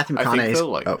like Matthew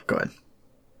McConaughey. Oh, go ahead.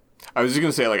 I was just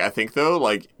gonna say, like, I think though,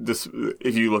 like this,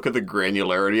 if you look at the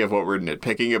granularity of what we're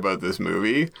nitpicking about this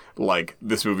movie, like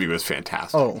this movie was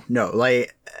fantastic. Oh no,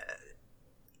 like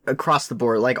across the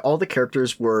board, like all the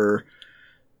characters were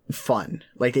fun.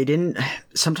 Like they didn't.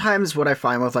 Sometimes what I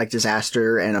find with like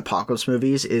disaster and apocalypse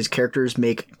movies is characters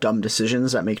make dumb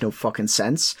decisions that make no fucking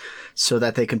sense, so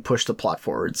that they can push the plot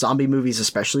forward. Zombie movies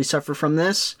especially suffer from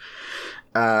this.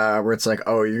 Where it's like,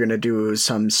 oh, you're gonna do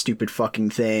some stupid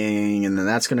fucking thing, and then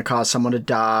that's gonna cause someone to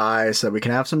die, so that we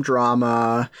can have some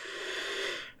drama.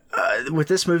 With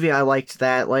this movie, I liked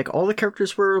that, like, all the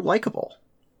characters were likable.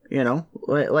 You know?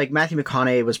 Like, Matthew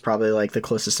McConaughey was probably, like, the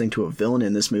closest thing to a villain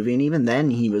in this movie, and even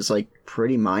then, he was, like,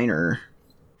 pretty minor.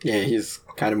 Yeah, he's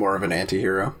kind of more of an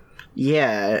anti-hero.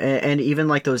 Yeah, and even,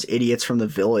 like, those idiots from the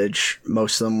village,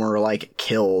 most of them were, like,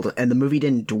 killed, and the movie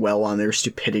didn't dwell on their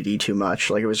stupidity too much.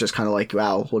 Like, it was just kind of like,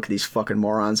 wow, look at these fucking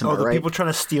morons. Oh, the people trying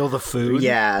to steal the food?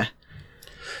 Yeah.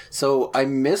 So, I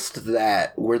missed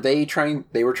that. Were they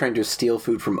were trying to steal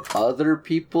food from other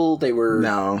people? They were...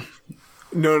 No.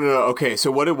 No. Okay,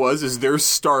 so what it was is they're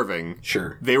starving.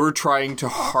 Sure. They were trying to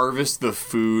harvest the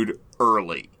food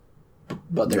early.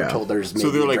 But they're told there's maybe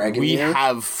so they're a like, dragon we here?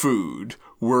 have food.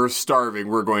 We're starving.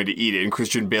 We're going to eat it. And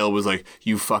Christian Bale was like,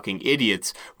 you fucking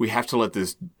idiots. We have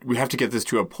to get this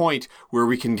to a point where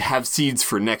we can have seeds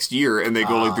for next year. And they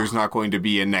go like, there's not going to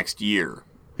be a next year.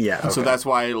 Yeah. Okay. So that's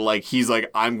why, like, he's like,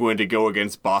 I'm going to go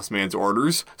against boss man's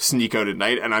orders, sneak out at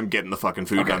night, and I'm getting the fucking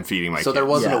food and I'm feeding my kids. So there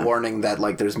wasn't a warning that,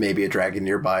 like, there's maybe a dragon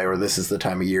nearby or this is the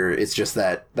time of year. It's just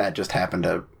that just happened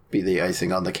to be the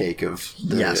icing on the cake of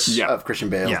of Christian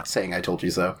Bale saying, I told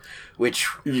you so. Which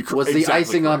was the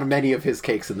icing on many of his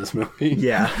cakes in this movie.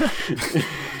 Yeah.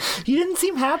 He didn't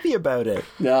seem happy about it.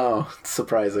 No, it's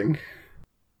surprising.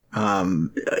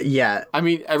 Yeah. I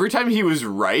mean, every time he was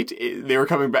right, they were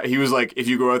coming back. He was like, if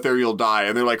you go out there, you'll die.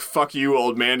 And they're like, fuck you,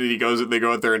 old man. And they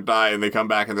go out there and die. And they come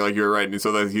back and they're like, you're right. And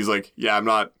so then he's like, yeah, I'm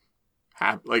not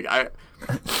happy. Like,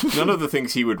 none of the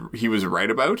things he was right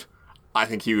about, I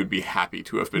think he would be happy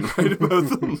to have been right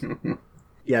about them.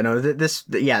 Yeah, no,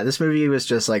 this movie was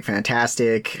just, like,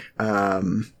 fantastic.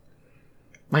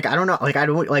 Like, I don't know, like, I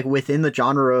don't, like, within the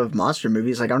genre of monster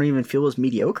movies, like, I don't even feel it was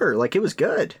mediocre. Like, it was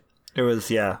good. It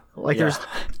was, Like,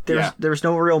 there's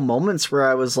no real moments where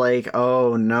I was like,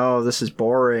 oh, no, this is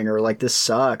boring, or, like, this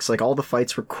sucks. Like, all the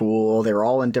fights were cool. They were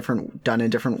all done in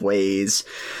different ways.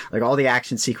 Like, all the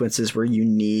action sequences were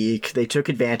unique. They took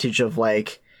advantage of,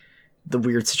 like, the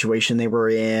weird situation they were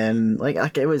in.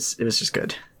 Like it was just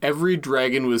good. Every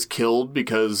dragon was killed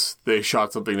because they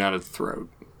shot something down its throat.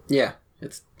 Yeah,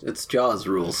 it's Jaws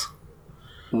rules.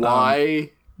 Why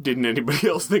didn't anybody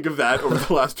else think of that over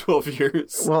the last 12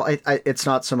 years? Well, it's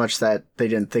not so much that they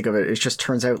didn't think of it. It just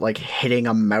turns out, like, hitting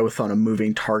a mouth on a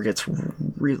moving target's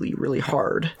really, really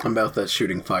hard. A mouth that's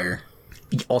shooting fire.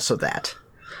 Also that.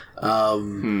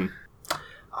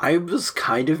 I was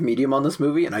kind of medium on this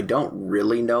movie, and I don't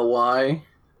really know why.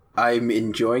 I'm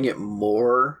enjoying it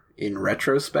more in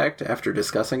retrospect after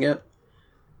discussing it.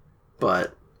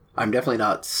 But I'm definitely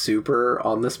not super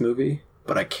on this movie.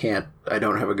 But I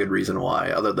don't have a good reason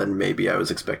why, other than maybe I was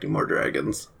expecting more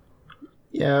dragons.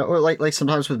 Yeah, or like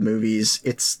sometimes with movies,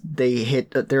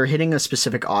 they're hitting a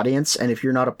specific audience, and if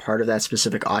you're not a part of that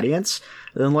specific audience,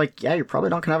 then you're probably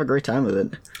not gonna have a great time with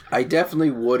it. I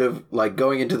definitely would have, like,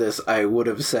 going into this, I would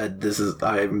have said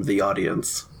I'm the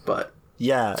audience, but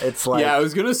yeah, it's like, yeah, I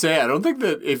was gonna say I don't think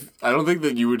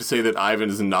that you would say that Ivan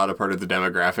is not a part of the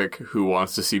demographic who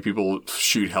wants to see people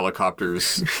shoot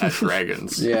helicopters at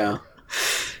dragons. Yeah,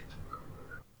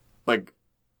 like.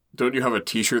 Don't you have a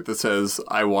t-shirt that says,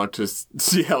 I want to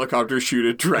see helicopters shoot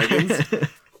at dragons?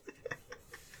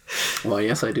 Well,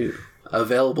 yes, I do.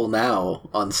 Available now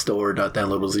on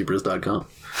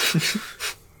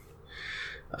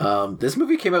store.downloadablezebras.com. This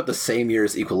movie came out the same year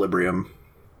as Equilibrium.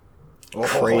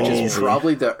 Crazy. Which is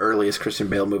probably the earliest Christian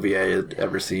Bale movie I had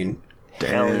ever seen.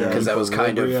 Because that was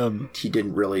kind of... He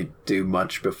didn't really do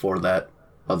much before that,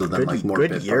 other than, more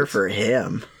good bit year parts. for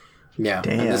him. Yeah,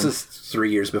 damn. And this is 3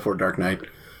 years before Dark Knight.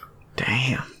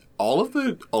 Damn. all of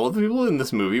the people in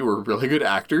this movie were really good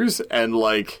actors, and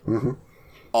like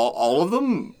all of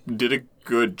them did a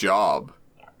good job.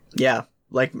 Yeah,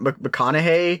 like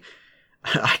McConaughey.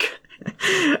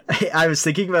 I was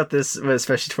thinking about this,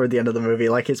 especially toward the end of the movie.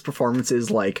 Like, his performance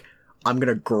is like, I'm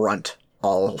gonna grunt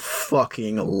a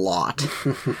fucking lot.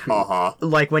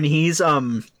 Like when he's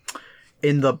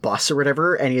in the bus or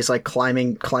whatever, and he's like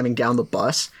climbing down the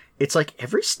bus. It's like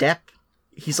every step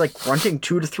he's like grunting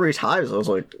 2 to 3 times. I was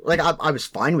like I was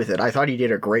fine with it. I thought he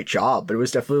did a great job, but it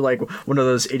was definitely like one of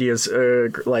those idiots.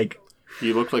 Like,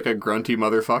 he looked like a grunty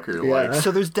motherfucker. Yeah. Like,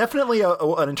 So there's definitely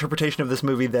an interpretation of this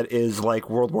movie that is like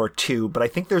World War II, but I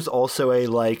think there's also a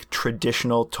like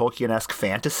traditional Tolkien-esque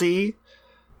fantasy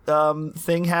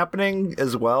thing happening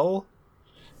as well.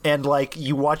 And like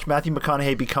you watch Matthew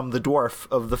McConaughey become the dwarf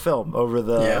of the film over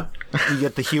the you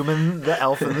get the human, the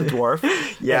elf, and the dwarf.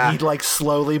 And he like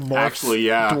slowly morphs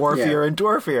dwarfier and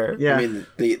dwarfier. yeah, I mean,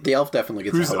 the elf definitely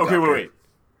gets a okay, helicopter. wait.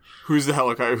 Who's the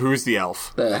helicopter? Who's the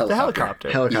elf? The Helicopter.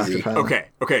 helicopter Easy. pilot.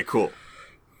 Okay, cool.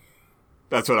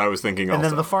 That's what I was thinking. And also,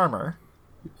 then the farmer.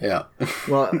 Yeah.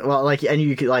 Well, like, and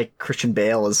you could like Christian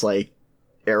Bale is like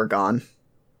Aragorn.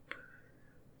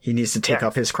 He needs to take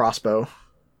up his crossbow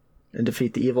and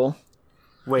defeat the evil.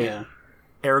 Wait, Yeah.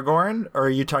 Aragorn? Or are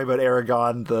you talking about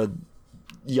Aragon, the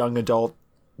young adult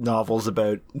novels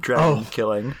about dragon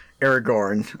killing?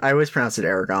 Aragorn. I always pronounce it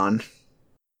Aragon.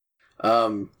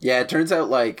 Yeah, it turns out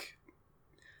like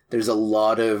there's a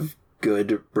lot of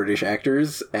good British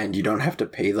actors, and you don't have to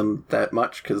pay them that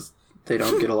much because they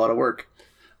don't get a lot of work.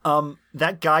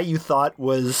 That guy you thought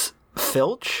was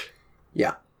Filch?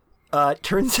 Yeah.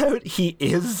 Turns out he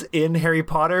is in Harry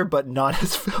Potter, but not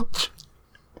as Filch.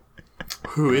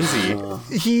 who is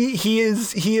he? He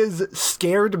is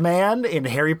Scared Man in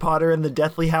Harry Potter and the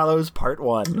Deathly Hallows Part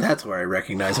 1. That's where I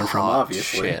recognize him from,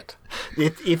 obviously. Shit.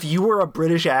 If you were a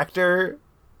British actor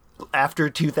after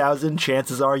 2000,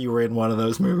 chances are you were in one of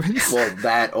those movies. Well,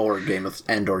 that or Game of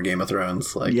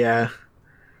Thrones. Like, Yeah.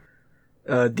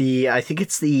 I think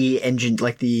it's the engine,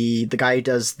 like the guy who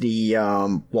does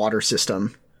the water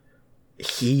system.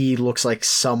 He looks like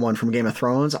someone from Game of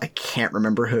Thrones. I can't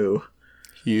remember who.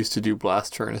 He used to do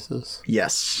blast furnaces.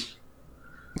 Yes.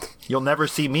 You'll never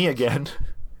see me again.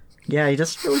 Yeah, he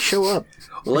doesn't really show up.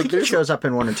 Well, I like, think he shows up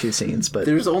in 1 or 2 scenes, but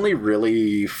there's only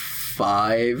really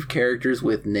 5 characters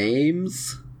with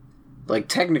names. Like,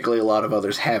 technically, a lot of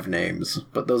others have names,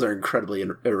 but those are incredibly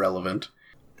irrelevant.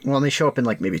 well, they show up in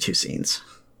like maybe 2 scenes.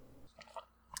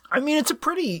 I mean, it's a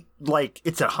pretty, like,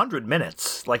 it's 100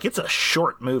 minutes. Like, it's a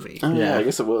short movie. Yeah, I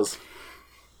guess it was.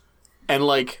 And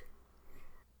like,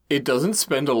 it doesn't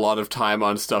spend a lot of time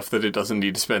on stuff that it doesn't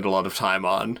need to spend a lot of time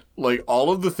on. Like, all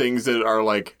of the things that are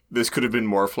like, this could have been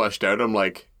more fleshed out, I'm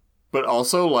like, but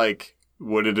also like,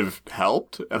 would it have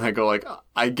helped? And I go like,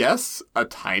 I guess a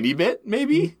tiny bit,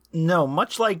 maybe? No,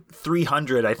 much like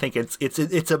 300, I think it's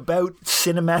about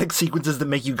cinematic sequences that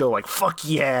make you go like, fuck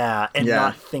yeah, and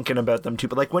not thinking about them too.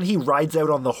 But like when he rides out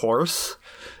on the horse,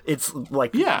 it's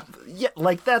like, yeah,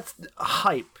 like that's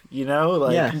hype, you know?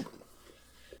 Like, Yeah.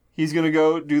 He's gonna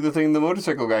go do the thing the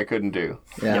motorcycle guy couldn't do.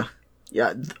 Yeah.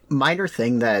 Yeah. Minor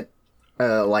thing that,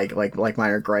 like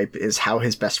minor gripe is how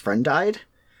his best friend died.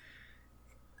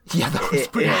 yeah, that was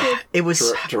pretty good. It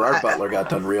was Gerard Butler got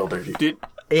done real dirty.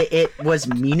 it was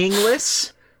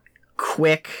meaningless,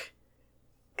 quick.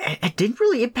 It didn't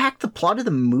really impact the plot of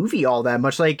the movie all that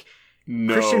much. Like,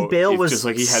 No, Christian Bale it's was just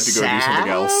like he had to go sad, do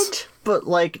something else. but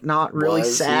like not really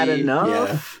Was sad he? enough.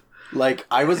 Yeah. Like,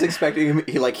 I was expecting him,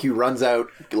 he runs out,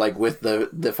 like, with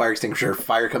the fire extinguisher,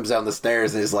 fire comes down the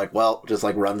stairs, and he's like, well, just,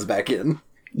 like, runs back in.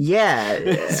 Yeah,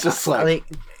 It's just like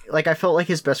I felt like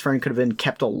his best friend could have been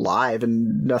kept alive,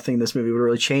 and nothing in this movie would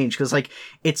really change because like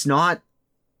it's not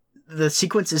the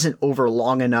sequence isn't over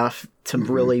long enough to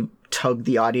really tug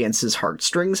the audience's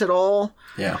heartstrings at all.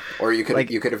 yeah. Or you could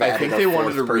have I added think a they fourth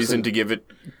wanted a reason person.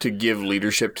 to give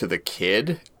leadership to the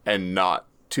kid and not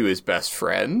to his best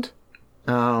friend.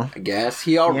 Oh, I guess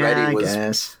he already I was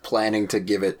guess. planning to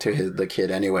give it to the kid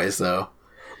anyways, though.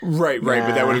 Right, but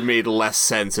that Yeah. would have made less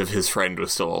sense if his friend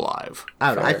was still alive. I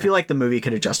don't know. I Fair. feel like the movie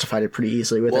could have justified it pretty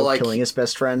easily without like, killing his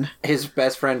best friend. His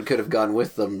best friend could have gone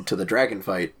with them to the dragon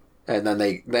fight, and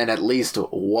then at least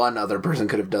one other person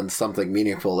could have done something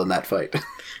meaningful in that fight.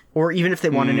 Or even if they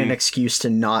wanted an excuse to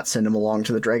not send him along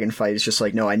to the dragon fight, it's just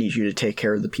like, no, I need you to take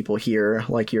care of the people here.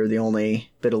 Like, you're the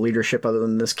only bit of leadership other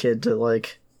than this kid to,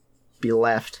 like, be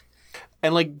left.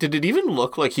 And, like, did it even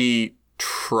look like he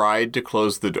tried to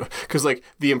close the door? Because, like,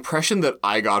 the impression that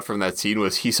I got from that scene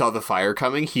was he saw the fire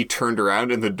coming, he turned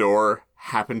around, and the door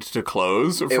happened to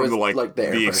close from was the, like the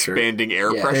air pressure. expanding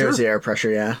air Yeah. pressure. There's the air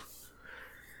pressure, yeah.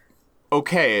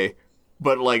 okay,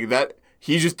 but like that,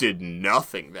 he just did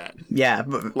nothing then. Yeah,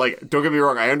 but Like, don't get me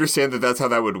wrong, I understand that that's how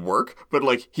that would work, but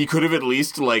like, he could have at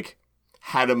least like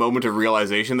had a moment of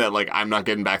realization that like, I'm not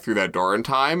getting back through that door in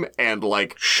time, and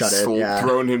like Shut it, yeah.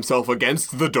 thrown himself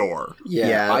against the door. Yeah,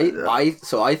 Yeah. I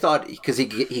thought, because he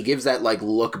gives that like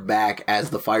look back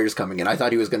as the fire's coming in. I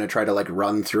thought he was going to try to like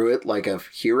run through it like a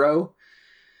hero.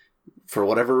 For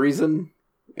whatever reason,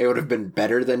 it would have been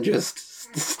better than just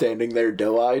standing there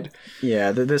doe-eyed.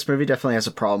 yeah, this movie definitely has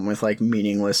a problem with like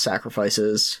meaningless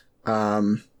sacrifices.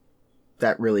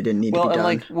 That really didn't need to Well, be and done.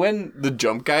 like when the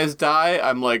jump guys die,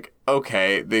 I'm like,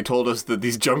 okay, they told us that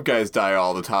these jump guys die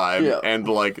all the time, Yeah. and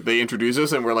like they introduce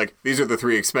us, and we're like, these are the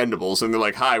 3 expendables, and they're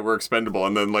like, hi, we're expendable,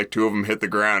 and then like 2 of them hit the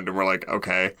ground, and we're like,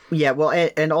 okay, Yeah, well,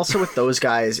 and also with those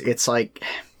guys, it's like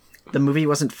the movie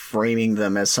wasn't framing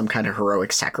them as some kind of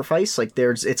heroic sacrifice. Like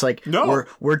it's like No.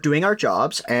 we're doing our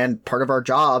jobs, and part of our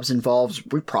jobs involves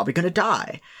we're probably going to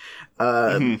die.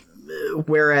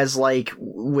 Whereas like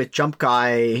with Jump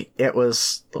Guy, it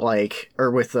was like,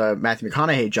 or with Matthew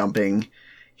McConaughey jumping,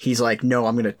 he's like, no,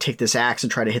 I'm going to take this axe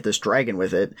and try to hit this dragon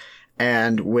with it.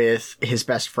 And with his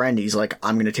best friend, he's like,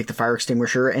 I'm going to take the fire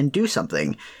extinguisher and do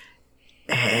something.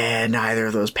 And neither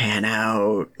of those pan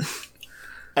out.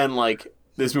 and like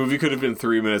this movie could have been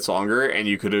 3 minutes longer, and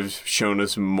you could have shown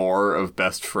us more of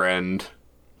best friend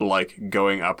like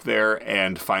going up there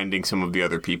and finding some of the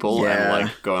other people Yeah. and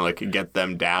like going like get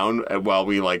them down while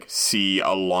we like see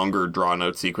a longer drawn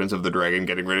out sequence of the dragon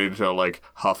getting ready to like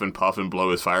huff and puff and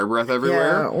blow his fire breath Yeah,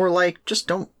 everywhere. or like, just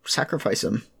don't sacrifice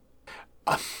him.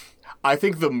 I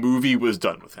think the movie was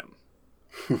done with him.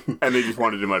 And they just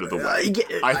wanted him out of the way.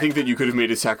 I think that you could have made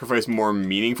his sacrifice more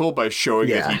meaningful by showing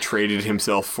Yeah. that he traded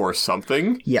himself for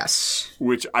something, Yes.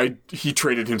 which he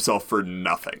traded himself for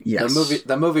nothing. Yes.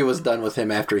 The movie was done with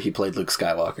him after he played Luke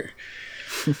Skywalker.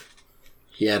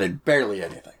 He added barely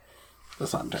anything.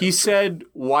 That's not entirely He true. said,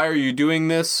 "Why are you doing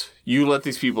this? You let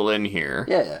these people in here."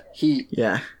 Yeah.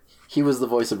 Yeah. He was the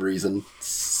voice of reason.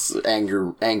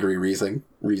 Angry reason.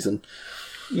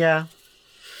 Yeah.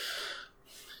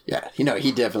 Yeah,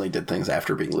 he definitely did things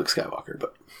after being Luke Skywalker,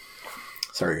 but...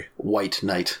 Sorry, White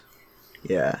Knight.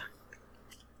 Yeah.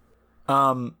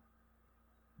 Can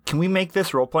we make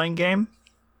this role-playing game?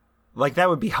 Like, that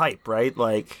would be hype, right?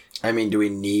 Like, I mean, do we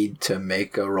need to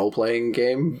make a role-playing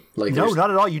game? Like, no, there's-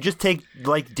 not at all. You just take,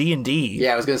 like, D&D.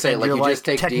 Yeah, I was gonna say, and like, you're you just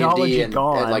take technology D&D and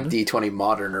gone. like D20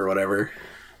 Modern or whatever.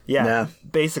 Yeah, Yeah.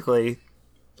 basically,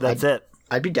 that's it.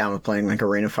 I'd be down with playing like a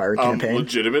Rain of Fire campaign.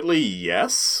 Legitimately,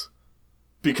 yes.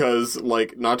 Because,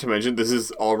 like, not to mention, this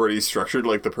is already structured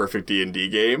like the perfect D&D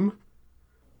game.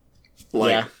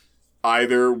 Like, Yeah.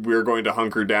 either we're going to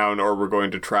hunker down or we're going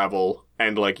to travel,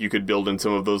 and, like, you could build in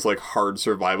some of those, like, hard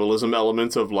survivalism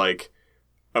elements of, like,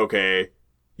 okay,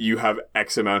 you have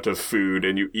X amount of food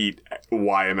and you eat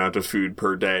Y amount of food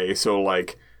per day, so,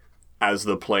 like, as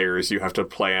the players, you have to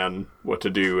plan what to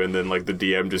do, and then, like, the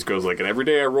DM just goes, like, and every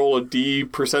day I roll a D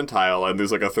percentile, and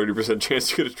there's, like, a 30%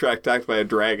 chance you get attacked by a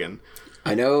dragon.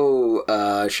 I know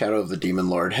Shadow of the Demon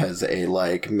Lord has a,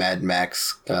 like, Mad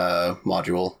Max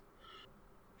module,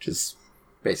 which is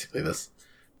basically this.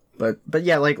 But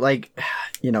yeah, like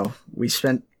we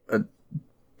spent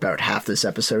about half this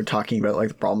episode talking about like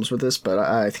the problems with this, but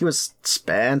I think it was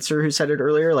Spencer who said it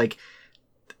earlier. Like,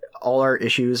 all our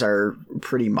issues are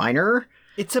pretty minor,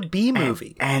 It's a B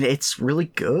movie. and it's really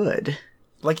good.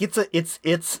 Like, it's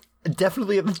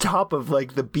definitely at the top of,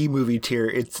 like, the B movie tier.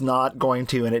 It's not going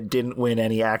to, and it didn't win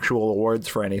any actual awards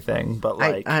for anything, but,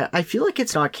 like... I feel like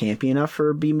it's not campy enough for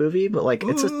a B movie, but like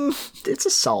it's a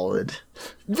solid.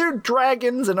 They're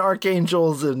dragons and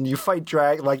archangels, and you fight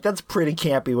like, that's pretty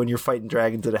campy when you're fighting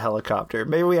dragons in a helicopter.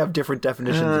 Maybe we have different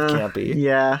definitions of campy.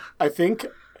 Yeah. I think,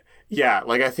 yeah,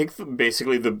 like, I think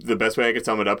basically the best way I could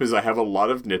sum it up is I have a lot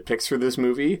of nitpicks for this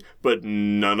movie, but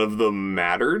none of them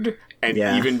mattered. And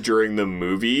Yeah. even during the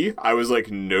movie, I was,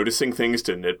 like, noticing things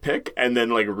to nitpick, and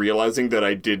then, like, realizing that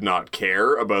I did not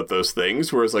care about those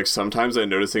things, whereas, like, sometimes I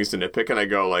notice things to nitpick, and I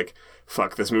go, like,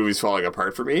 fuck, this movie's falling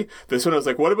apart for me. This one, I was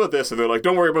like, what about this? And they're like,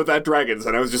 don't worry about that, dragons.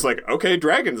 And I was just like, okay,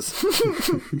 dragons.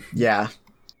 Yeah.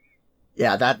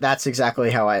 Yeah, that's exactly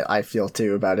how I feel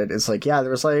too about it. It's like, yeah, there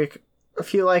was like a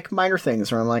few like minor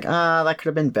things where I'm like, that could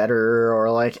have been better,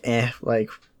 or like, like,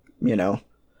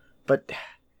 but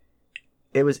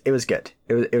it was good.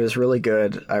 It was really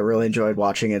good. I really enjoyed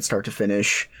watching it start to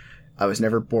finish. I was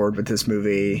never bored with this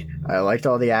movie. I liked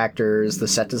all the actors. The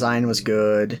set design was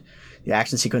good. The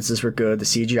action sequences were good. The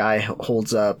CGI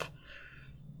holds up.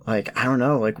 Like, I don't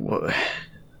know, like, what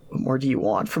more do you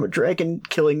want from a dragon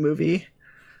killing movie?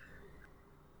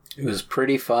 It was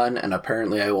pretty fun, and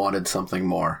apparently I wanted something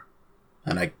more.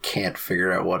 and I can't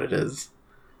figure out what it is.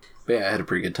 But yeah, I had a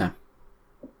pretty good time.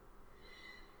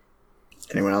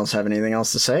 Anyone else have anything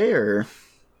else to say, or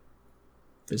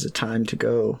is it time to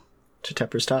go to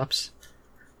Tepper's Tops?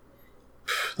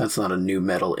 That's not a new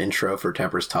metal intro for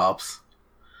Tepper's Tops.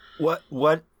 What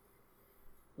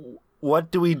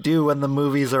do we do when the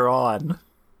movies are on?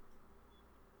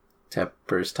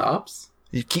 Tepper's Tops?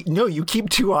 You keep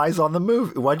two eyes on the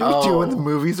movie. What do we do when the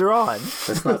movies are on?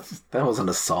 That wasn't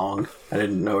a song. I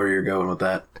didn't know where you were going with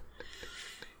that.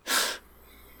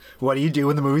 What do you do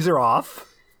when the movies are off?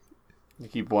 You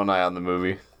keep one eye on the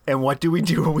movie. And what do we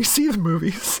do when we see the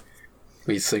movies?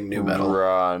 We sing new metal.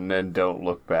 Run and don't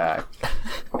look back.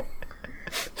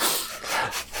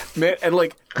 Man, and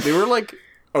like, they were like,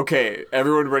 okay,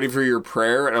 everyone ready for your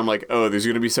prayer? And I'm like, oh, there's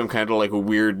going to be some kind of like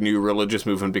weird new religious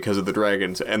movement because of the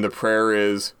dragons. And the prayer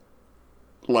is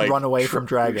like, run away from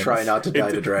dragons. Try not to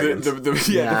die to dragons.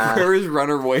 The prayer is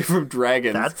run away from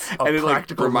dragons. That's a and it like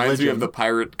practical reminds me religion. of the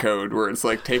pirate code where it's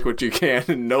like, take what you can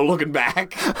and no looking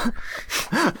back.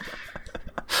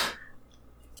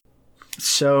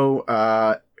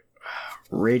 So,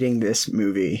 rating this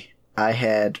movie, I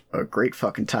had a great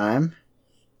fucking time,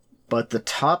 but the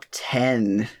top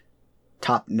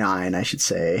 9, I should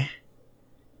say,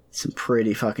 some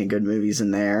pretty fucking good movies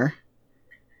in there.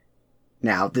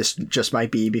 Now, this just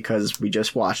might be because we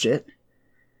just watched it,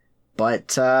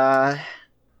 but, I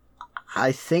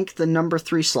think the number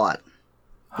 3 slot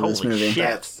for this Holy movie. shit.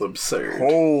 That's absurd.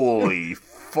 Holy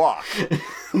fuck.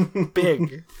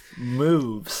 Big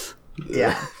moves.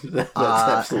 Yeah. That's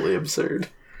absolutely absurd.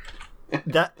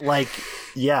 That, like,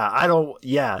 no,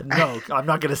 I'm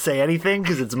not gonna say anything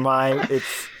because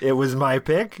it was my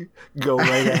pick. Go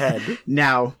right ahead.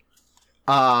 Now,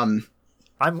 I'm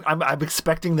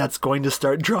expecting that's going to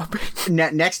start dropping.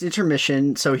 next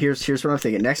intermission. So here's what I'm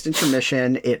thinking. Next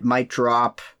intermission, it might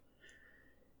drop.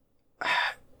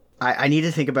 I need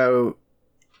to think about.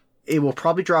 It will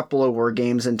probably drop below War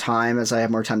Games in time as I have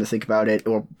more time to think about it. It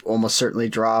will almost certainly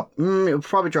drop. It will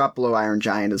probably drop below Iron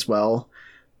Giant as well.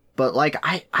 But like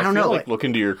I don't know. Like, look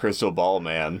into your crystal ball,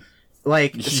 man.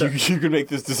 Like so, You can make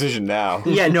this decision now.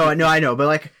 yeah, no, I know.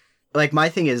 But like my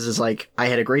thing is like I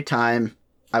had a great time.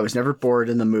 I was never bored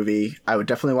in the movie. I would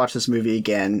definitely watch this movie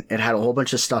again. It had a whole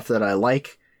bunch of stuff that I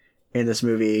like in this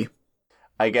movie.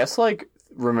 I guess, like,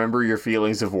 remember your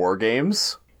feelings of War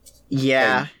Games?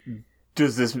 Yeah.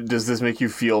 Does this make you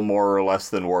feel more or less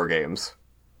than War Games?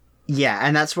 Yeah,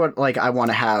 and that's what, like, I want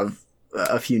to have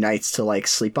a few nights to, like,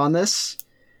 sleep on this.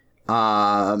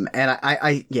 And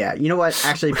I yeah, you know what?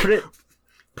 Actually,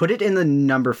 put it in the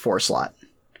number 4 slot.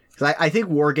 Because I think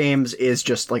War Games is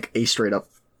just, like, a straight up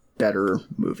better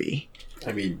movie.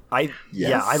 I mean,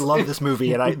 Yeah, I love this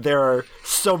movie, and there are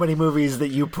so many movies that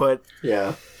you put.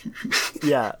 yeah.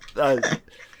 Yeah,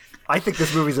 I think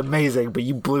this movie's amazing, but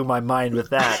you blew my mind with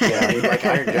that. Yeah, I mean, like,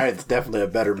 Iron Giant's definitely a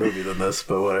better movie than this,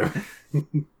 but whatever.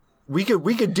 We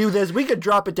could do this. We could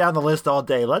drop it down the list all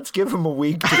day. Let's give him a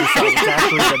week to decide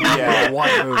exactly the number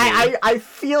 1 movie. I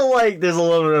feel like there's a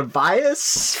little bit of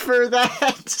bias for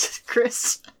that,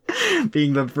 Chris.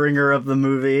 Being the bringer of the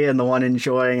movie and the one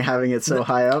enjoying having it so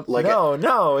high up. Like,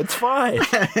 no, it's fine.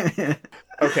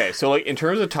 Okay, so, like, in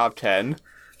terms of top 10,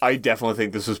 I definitely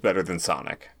think this was better than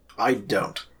Sonic. I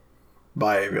don't.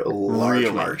 By a large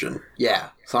Really? margin.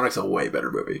 Yeah, Sonic's a way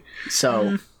better movie.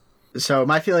 So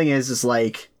my feeling is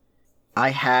like,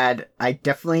 I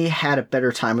definitely had a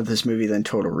better time with this movie than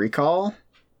Total Recall.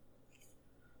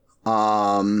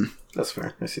 That's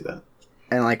fair. I see that.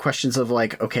 And like questions of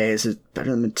like, okay, is it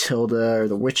better than Matilda or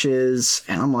The Witches?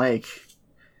 And I'm like,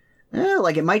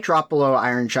 like it might drop below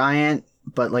Iron Giant,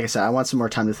 but like I said, I want some more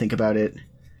time to think about it.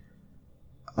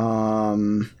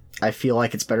 I feel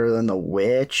like it's better than The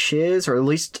Witches, or at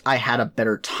least I had a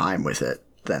better time with it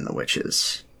than The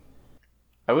Witches.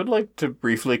 I would like to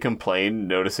briefly complain,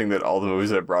 noticing that all the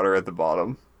movies I brought are at the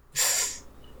bottom.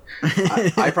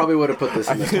 I probably would have put this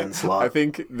in the 10 slot. I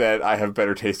think that I have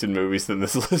better taste in movies than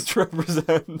this list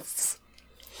represents.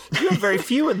 You have very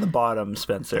few in the bottom,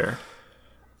 Spencer.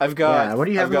 I've got, Yeah, what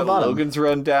do you have I've on the got bottom? Logan's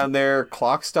Run down there,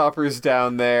 Clock Stoppers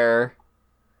down there.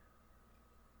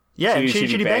 Yeah, and Chitty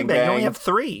Chitty Chitty Bang Bang Bang. You only Bang. have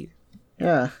 3.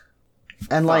 Yeah.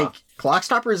 And like,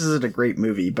 Clockstoppers isn't a great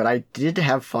movie, but I did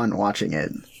have fun watching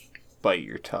it. Bite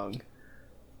your tongue.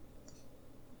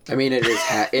 I mean, it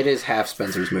is half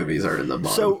Spencer's movies are in the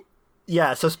bottom.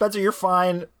 So Spencer, you're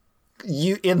fine.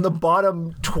 You in the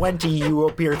bottom 20, you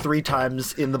appear 3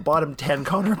 times. In the bottom 10,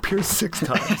 Connor appears 6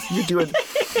 times.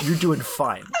 You're doing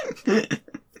fine.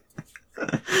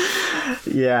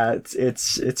 Yeah,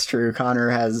 it's true. Connor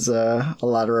has a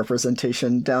lot of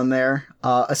representation down there,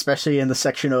 especially in the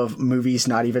section of movies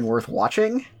not even worth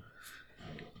watching.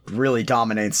 Really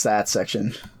dominates that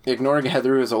section. Ignoring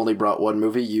Heather, who's only brought one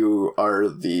movie, you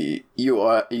have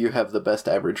the best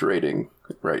average rating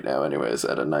right now, anyways,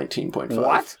 at a 19.5.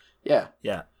 What? Yeah,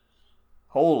 Yeah.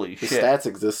 Holy the shit. stats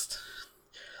exist.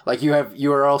 Like you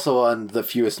are also on the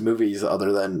fewest movies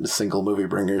other than single movie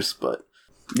bringers, but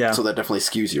Yeah. so that definitely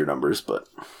skews your numbers. But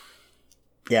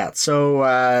Yeah, so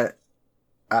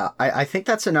I think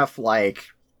that's enough, like,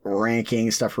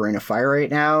 ranking stuff for Ring of Fire right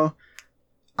now.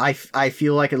 I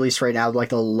feel like, at least right now, like,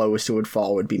 the lowest it would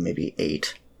fall would be maybe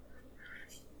 8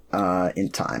 in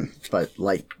time. But,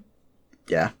 like,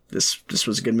 yeah, this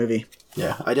was a good movie.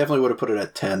 yeah, I definitely would have put it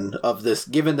at 10 of this,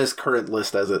 given this current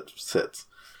list as it sits.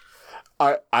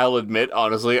 I'll admit,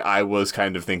 honestly, I was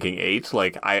kind of thinking 8.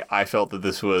 Like, I felt that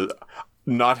this was,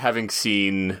 not having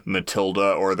seen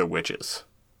Matilda or The Witches,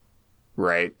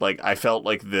 right? Like, I felt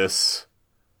like this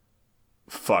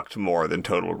fucked more than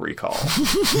Total Recall.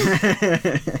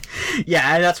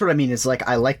 Yeah, that's what I mean. Is like,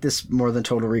 I like this more than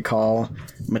Total Recall.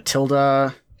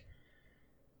 Matilda,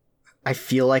 I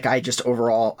feel like I just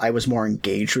overall, I was more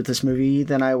engaged with this movie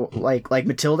than I like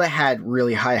Matilda had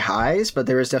really high highs, but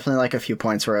there was definitely like a few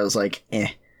points where I was like,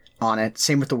 on it.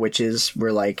 Same with The Witches,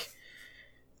 where like,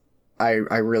 I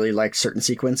really liked certain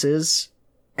sequences,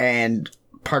 and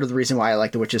part of the reason why I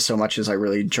like The Witches so much is I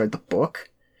really enjoyed the book.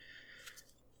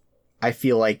 I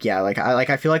feel like, yeah,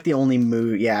 I feel like the only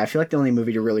movie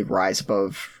to really rise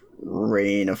above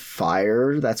Reign of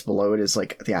Fire that's below it is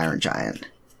like The Iron Giant.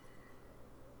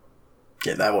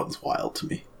 Yeah, that one's wild to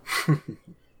me.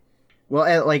 Well,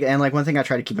 and one thing I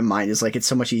try to keep in mind is like, it's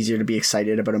so much easier to be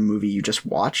excited about a movie you just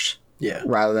watched. Yeah.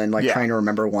 Rather than like Yeah. trying to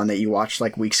remember one that you watched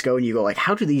like weeks ago and you go like,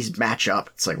 how do these match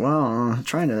up? It's like, well, I'm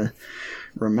trying to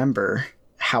remember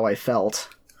how I felt.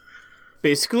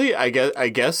 Basically, I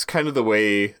guess kind of the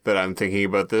way that I'm thinking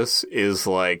about this is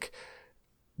like,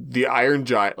 the Iron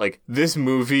Giant, like, this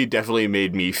movie definitely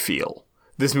made me feel.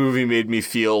 This movie made me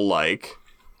feel like,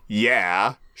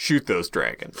 yeah, shoot those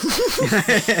dragons.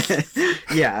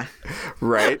 Yeah.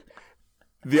 Right?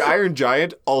 The Iron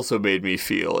Giant also made me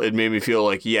feel. It made me feel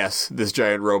like, yes, this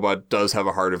giant robot does have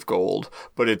a heart of gold,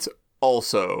 but it's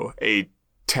also a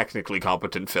technically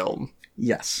competent film.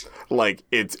 Yes. Like,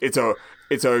 it's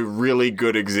a really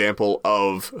good example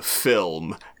of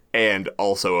film and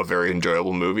also a very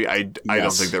enjoyable movie. I don't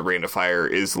Yes. think that Reign of Fire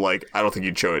is like, I don't think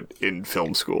you'd show it in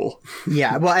film school.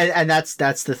 Yeah. Well, and that's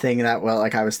the thing that, well,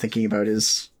 like I was thinking about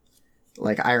is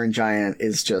like Iron Giant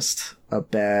is just a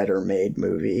better made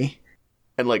movie.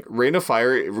 And like, Reign of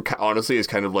Fire, honestly, is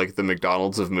kind of like the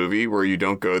McDonald's of movie, where you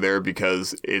don't go there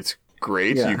because it's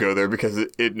great. Yeah. You go there because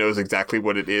it knows exactly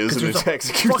what it is and it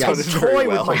executes on it Fucking very toy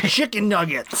well. with my chicken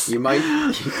nuggets. You might...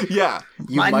 Yeah.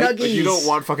 My Like, nuggies. you don't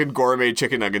want fucking gourmet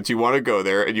chicken nuggets. You want to go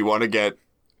there and you want to get,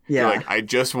 Yeah. you're like, I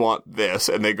just want this.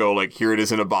 And they go like, here it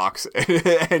is in a box.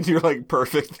 And you're like,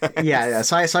 perfect. Thanks. Yeah.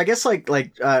 So I guess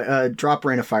drop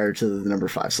Reign of Fire to the number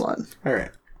 5 slot. All right.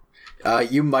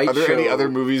 You might Are there show... any other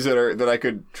movies that I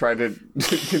could try to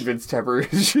convince Tepper?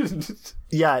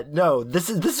 Yeah, no, this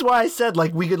is why I said,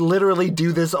 like, we could literally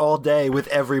do this all day with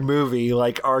every movie,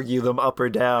 like, argue them up or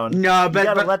down. No, You but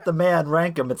gotta let the man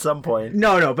rank them at some point.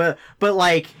 No, but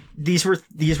like these were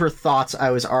thoughts I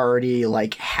was already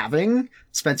like having.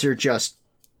 Spencer just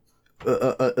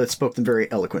spoke them very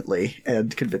eloquently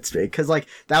and convinced me, because like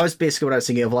that was basically what I was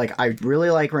thinking of. Like, I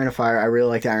really like Reign of Fire. I really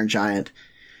like Iron Giant.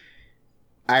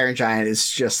 Iron Giant is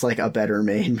just like a better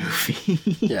made movie.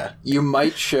 Yeah, you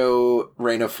might show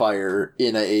Reign of Fire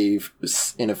in a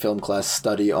film class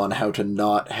study on how to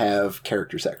not have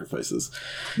character sacrifices.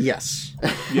 Yes.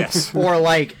 Yes. Or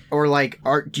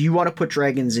do you want to put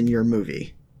dragons in your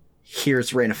movie?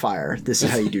 Here's Reign of Fire. This is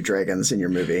how you do dragons in your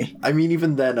movie. I mean,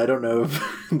 even then, I don't know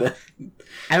if that...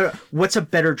 I don't know, what's a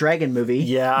better dragon movie?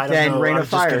 Yeah, I don't than know. Reign I'm of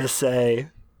just Fire? gonna say.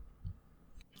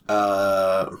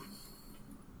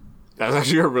 That's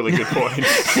actually a really good point.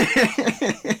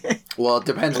 Well, it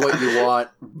depends what you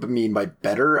mean by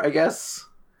better, I guess.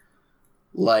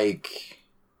 Like,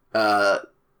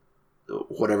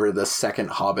 whatever the second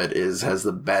Hobbit has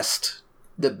the best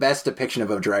depiction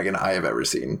of a dragon I have ever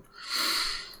seen.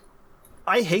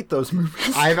 I hate those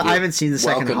movies. I haven't seen the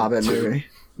second welcome Hobbit to- movie.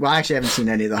 Well, I actually haven't seen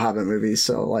any of the Hobbit movies,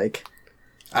 so like...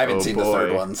 I haven't Oh, seen the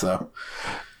third boy. one, so...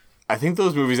 I think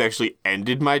those movies actually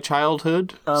ended my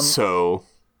childhood. So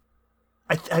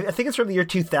I think it's from the year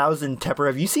 2000, Tepper.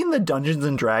 Have you seen the Dungeons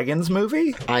and Dragons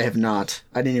movie? I have not.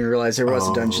 I didn't even realize there was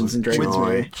a Dungeons and Dragons joy.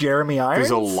 movie. Jeremy Irons?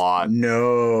 there's a lot.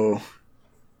 No.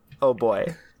 Oh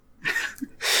boy.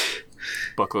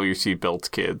 buckle your seatbelts,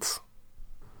 kids.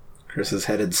 Chris is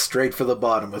headed straight for the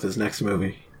bottom with his next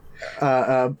movie.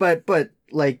 But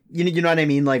like you know what I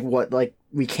mean? Like what? Like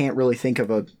we can't really think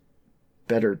of a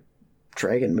better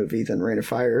dragon movie than Reign of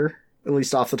Fire, at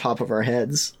least off the top of our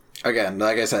heads. Again,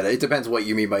 like I said, it depends what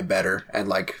you mean by better, and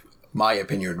like my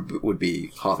opinion would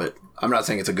be Hobbit. I'm not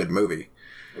saying it's a good movie.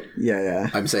 Yeah.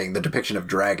 I'm saying the depiction of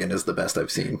dragon is the best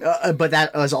I've seen. But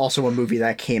that was also a movie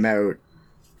that came out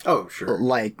Oh, sure.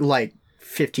 like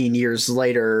 15 years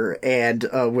later, and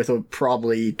with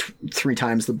probably 3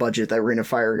 times the budget that Reign of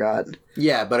Fire got.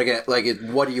 Yeah, but again, like,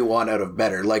 what do you want out of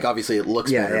better? Like, obviously it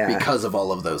looks better Yeah. because of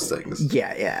all of those things.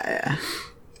 Yeah.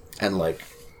 And, like,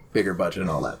 bigger budget and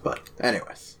all that. But,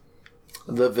 anyways.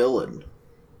 The villain.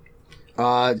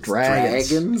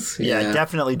 Dragons. Yeah,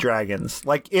 definitely dragons.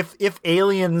 Like, if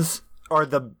aliens are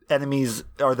the enemies,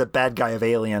 are the bad guy of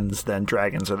Aliens, then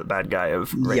dragons are the bad guy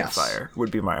of Reign of Yes. Fire,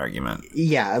 would be my argument.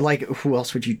 Yeah, like, who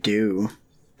else would you do?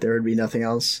 There would be nothing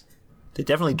else. They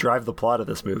definitely drive the plot of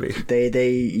this movie.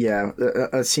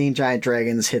 Seeing giant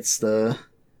dragons hits the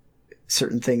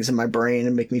certain things in my brain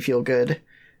and make me feel good.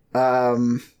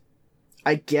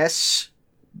 I guess,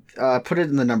 put it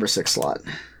in the number 6 slot.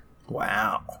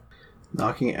 Wow.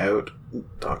 Knocking out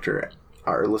Dr.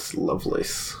 Arliss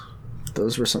Lovelace.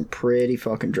 Those were some pretty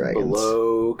fucking dragons.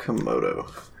 Below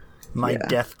Komodo. My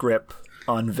death grip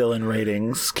on villain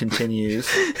ratings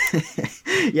continues.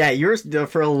 Yeah, yours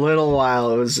for a little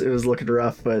while it was looking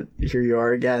rough, but here you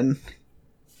are again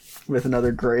with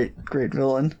another great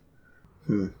villain.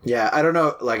 Yeah, I don't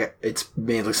know, like, it's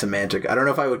mainly semantic. I don't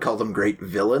know if I would call them great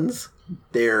villains.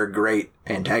 They're great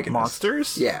antagonists.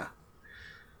 Monsters? Yeah.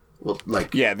 Well,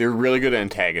 like, Yeah, they're really good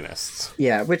antagonists.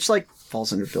 Yeah, which like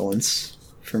falls under villains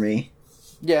for me.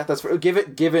 yeah, that's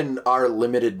given our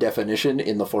limited definition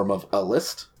in the form of a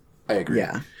list. I agree.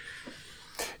 Yeah.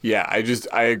 Yeah,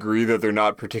 I agree that they're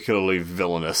not particularly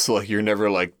villainous. Like, you're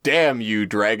never like, damn you,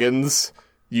 dragons.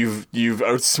 You've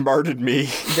outsmarted me.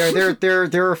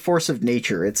 They're a force of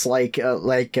nature. It's like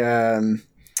because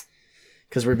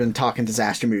we've been talking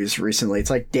disaster movies recently. It's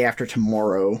like Day After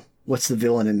Tomorrow. What's the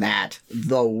villain in that?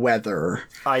 The weather.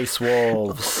 Ice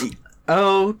wolves.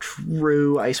 Oh,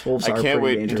 true. Ice wolves I are can't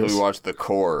wait pretty dangerous. until we watch The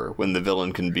Core, when the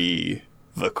villain can be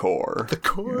the core. The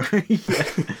core.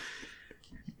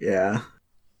 Yeah.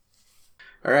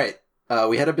 All right.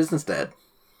 We had a business dad.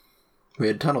 We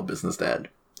had tunnel business dad.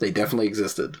 They definitely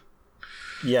existed.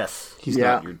 Yes. He's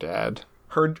Yeah. not your dad.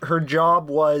 Her job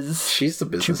was She's the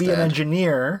to business be dad. an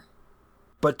engineer,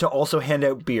 but to also hand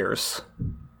out beers.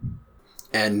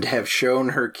 And have shown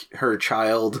her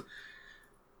child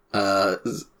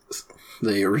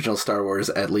the original Star Wars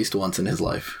at least once in his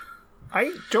life.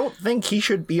 I don't think he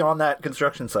should be on that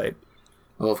construction site.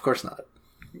 Well, of course not.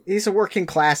 He's a working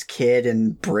class kid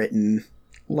in Britain.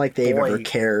 Like they've Boy. ever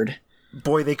cared.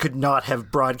 Boy, they could not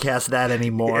have broadcast that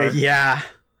anymore. Yeah.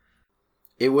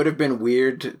 It would have been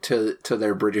weird to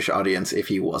their British audience if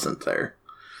he wasn't there.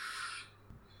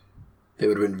 They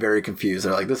would have been very confused.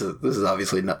 They're like, "This is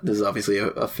obviously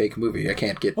a fake movie. I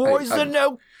can't get." Boys, there are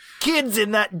no kids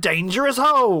in that dangerous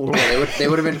hole. Yeah, they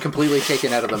would have been completely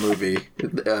taken out of the movie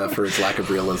for its lack of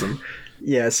realism.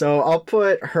 Yeah, so I'll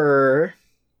put her,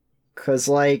 because,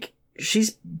 like,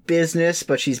 she's business,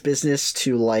 but she's business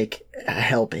to, like,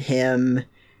 help him,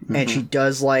 and she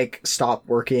does, like, stop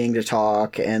working to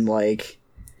talk, and, like...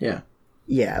 Yeah.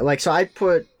 Yeah, like, so I'd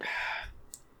put...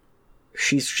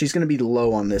 She's gonna be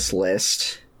low on this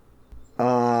list.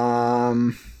 I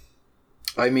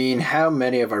mean, how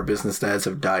many of our business dads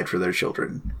have died for their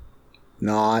children?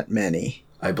 Not many.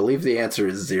 I believe the answer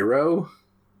is 0.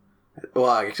 Well,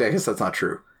 I guess that's not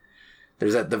true.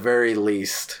 There's at the very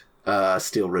least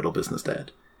Steel Riddle business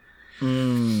dad.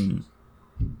 I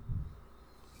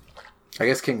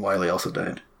guess King Wily also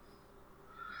died.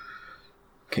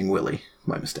 King Willie,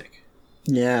 my mistake.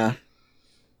 Yeah.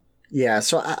 Yeah,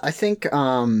 so I think,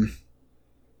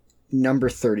 number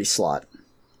 30 slot.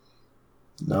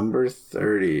 Number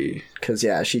 30. Because,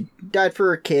 yeah, she died for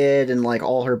her kid, and, like,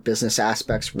 all her business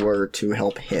aspects were to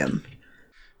help him.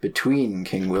 Between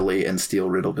King Willie and Steel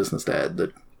Riddle business dad,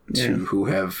 the two who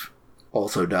have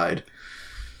also died.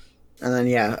 And then,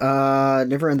 yeah,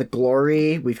 Never End the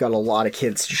Glory, we've got a lot of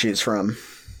kids to choose from.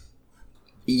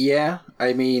 Yeah,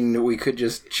 I mean, we could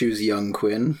just choose young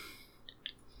Quinn.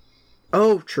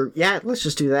 Oh, true. Yeah, let's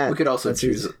just do that. We could also That's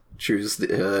choose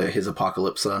easy. his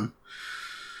Apocalypse son.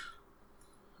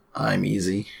 I'm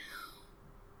easy.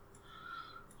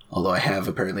 Although I have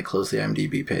apparently closed the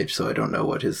IMDb page, so I don't know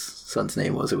what his son's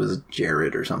name was. It was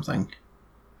Jared or something.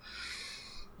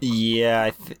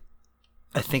 Yeah,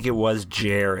 I think it was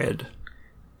Jared.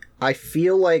 I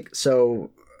feel like,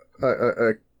 so,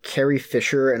 Carrie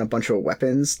Fisher and a bunch of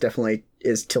weapons definitely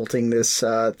is tilting this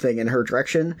thing in her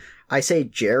direction. I say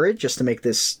Jared, just to make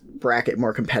this bracket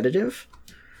more competitive.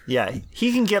 Yeah,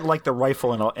 he can get like the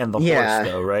rifle and the Yeah.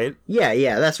 horse though, right?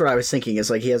 Yeah, that's what I was thinking, is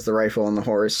like he has the rifle and the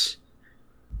horse.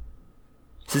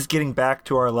 This is getting back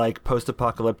to our like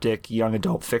post-apocalyptic young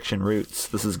adult fiction roots.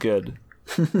 This is good.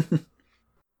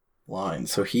 Line.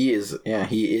 So he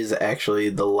is actually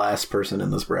the last person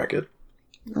in this bracket.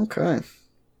 Okay.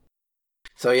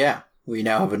 So yeah, we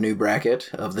now have a new bracket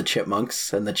of the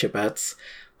Chipmunks and the Chipettes,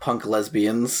 punk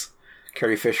lesbians,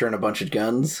 Carrie Fisher and a bunch of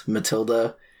guns,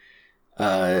 Matilda,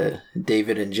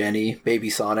 David and Jenny, Baby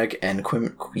Sonic, and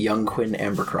young Quinn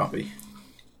Abercrombie.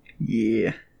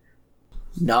 Yeah.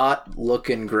 Not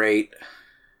looking great.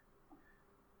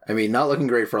 I mean, not looking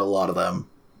great for a lot of them.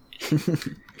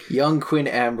 Young Quinn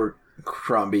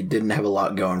Abercrombie didn't have a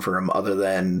lot going for him other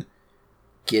than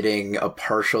getting a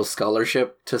partial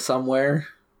scholarship to somewhere.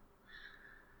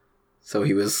 So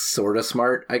he was sort of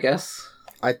smart, I guess.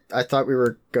 I thought we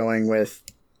were going with...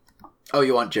 Oh,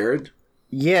 you want Jared?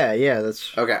 Yeah,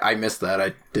 that's... Okay, I missed that.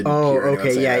 I didn't Oh, hear anyone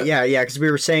okay, say that. yeah, because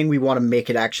we were saying we want to make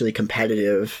it actually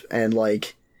competitive, and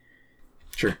like...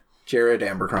 Sure. Jared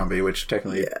Abercrombie, which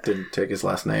technically didn't take his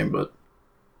last name, but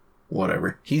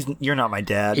whatever. You're not my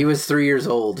dad. He was 3 years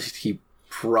old. He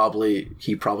probably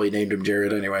named him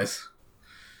Jared anyways.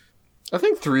 I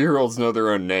think 3-year-olds know their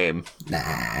own name.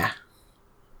 Nah.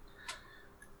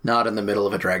 Not in the middle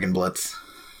of a Dragon Blitz.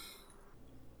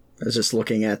 I was just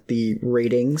looking at the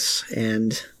ratings,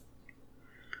 and...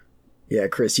 Yeah,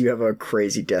 Chris, you have a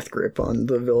crazy death grip on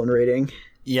the villain rating.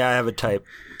 Yeah, I have a type.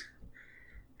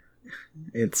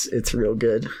 It's real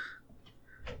good.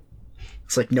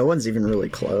 It's like no one's even really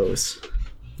close.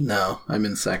 No, I'm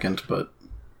in second, but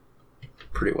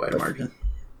pretty wide margin.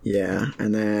 Yeah,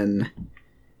 and then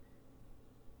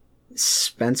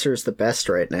Spencer's the best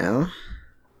right now.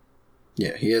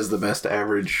 Yeah, he has the best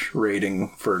average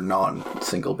rating for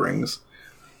non-single brings.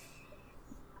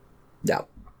 Yeah.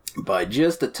 By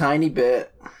just a tiny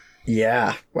bit.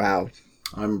 Yeah, wow.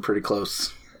 I'm pretty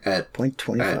close at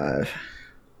 0.25.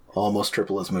 almost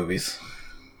triple his movies.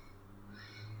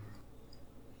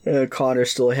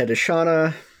 Connor's still ahead of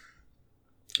Shauna.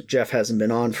 Jeff hasn't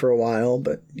been on for a while,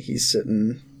 but he's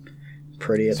sitting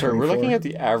pretty at Sorry, 24. we're looking at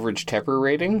the average Tepper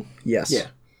rating? Yes. Yeah.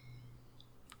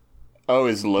 Oh,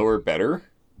 is lower better?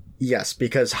 Yes,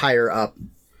 because higher up.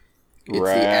 It's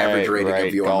the average rating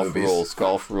of your golf movies.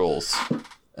 Golf rules.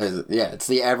 Yeah, it's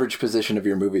the average position of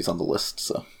your movies on the list,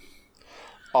 so...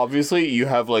 Obviously, you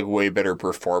have like way better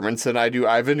performance than I do,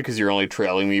 Ivan, because you're only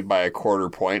trailing me by a quarter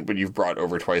point, but you've brought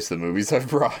over twice the movies I've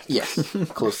brought. Yes.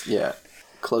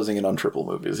 Closing in on triple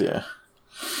movies, yeah.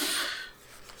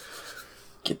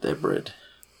 Get that bread.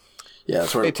 Yeah,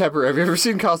 that's where... Hey, Tepper, have you ever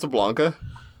seen Casablanca?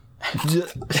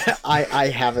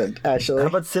 I haven't, actually. How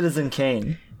about Citizen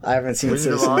Kane? I haven't seen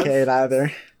Wizard of Citizen Oz? Kane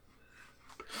either.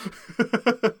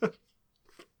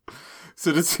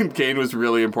 Citizen Kane was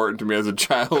really important to me as a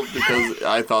child because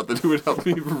I thought that it would help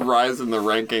me rise in the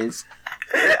rankings.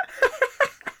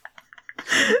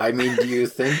 I mean, do you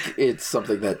think it's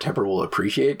something that Tepper will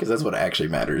appreciate? Because that's what actually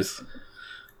matters.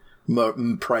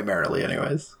 Primarily,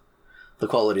 anyways. The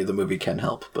quality of the movie can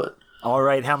help, but... All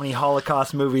right, how many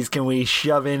Holocaust movies can we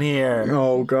shove in here?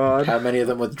 Oh, God. How many of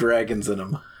them with dragons in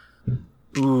them?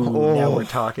 Ooh, now we're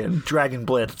talking. Dragon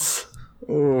Blitz.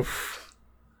 Oof.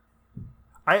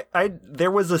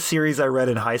 There was a series I read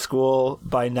in high school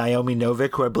by Naomi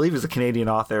Novik, who I believe is a Canadian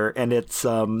author, and it's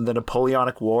the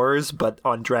Napoleonic Wars, but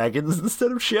on dragons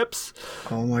instead of ships.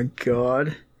 Oh, my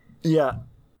God. Yeah.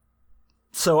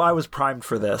 So I was primed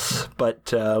for this,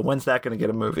 but when's that going to get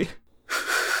a movie?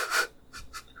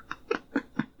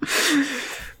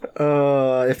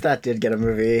 If that did get a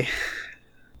movie,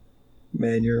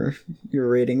 man, your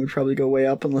rating would probably go way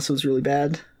up unless it was really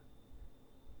bad.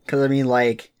 Because, I mean,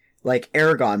 like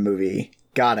Aragon movie,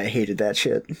 God, I hated that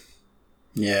shit.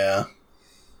 Yeah.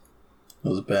 It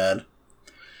was bad.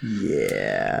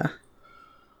 Yeah.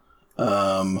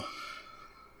 Something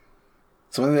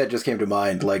that just came to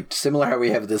mind, like, similar how we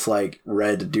have this, like,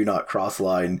 red do not cross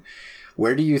line,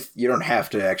 where do you don't have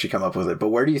to actually come up with it, but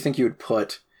where do you think you would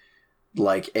put,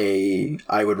 like,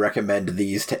 I would recommend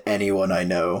these to anyone I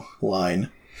know line?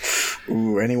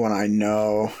 Ooh, anyone I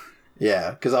know.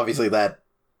 Yeah, because obviously that,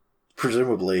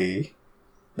 presumably,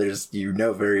 there's, you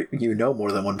know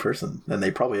more than one person, and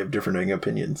they probably have differing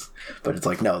opinions, but it's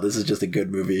like, no, this is just a good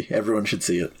movie, everyone should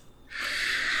see it.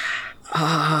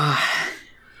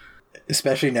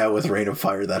 Especially now with Reign of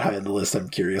Fire that high on the list, I'm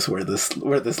curious where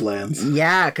this lands.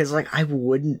 Yeah, because, like, I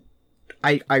wouldn't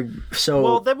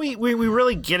Well, then we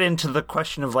really get into the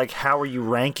question of like, how are you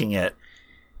ranking it?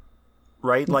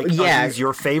 Right? Like, Yeah. are these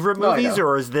your favorite No, I movies, know.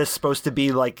 or is this supposed to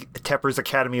be like Tepper's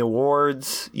Academy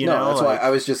Awards? You know, That's like, why I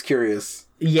was just curious.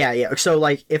 Yeah. So,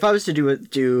 like, if I was to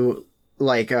do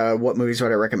like, what movies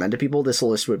would I recommend to people, this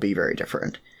list would be very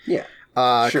different. Yeah.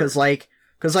 Because The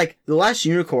Last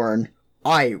Unicorn,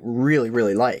 I really,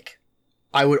 really like.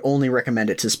 I would only recommend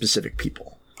it to specific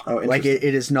people. Oh, Like, interesting.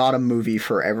 it is not a movie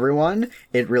for everyone.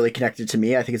 It really connected to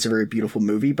me. I think it's a very beautiful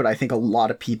movie, but I think a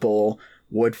lot of people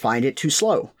would find it too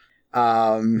slow.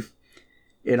 Whereas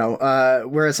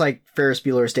like Ferris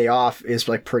Bueller's Day Off is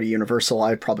like pretty universal.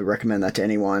 I'd probably recommend that to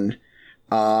anyone.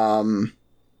 Iron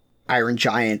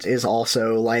Giant is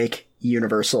also like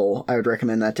universal. I would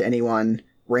recommend that to anyone.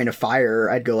 Reign of Fire,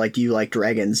 I'd go like, do you like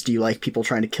dragons? Do you like people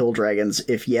trying to kill dragons?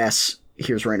 If yes,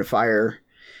 here's Reign of Fire.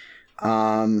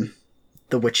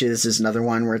 The Witches is another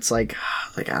one where it's like,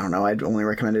 I don't know, I'd only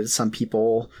recommend it to some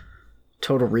people.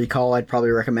 Total Recall, I'd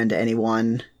probably recommend to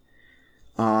anyone.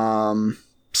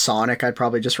 Sonic, I'd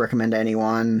probably just recommend to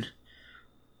anyone.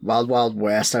 Wild Wild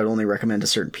West, I'd only recommend to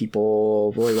certain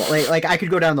people. Really well. Like I could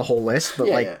go down the whole list, but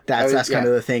Yeah. that's kind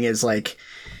of the thing is like,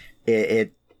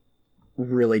 it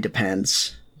really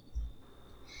depends.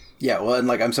 Yeah, well, and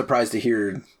like I'm surprised to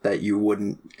hear that you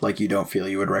wouldn't, like, you don't feel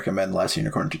you would recommend Last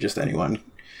Unicorn to just anyone,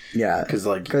 Yeah,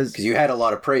 because you had a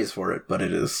lot of praise for it, but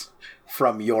it is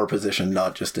from your position,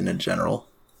 not just in a general.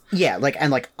 yeah,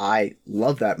 I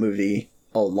love that movie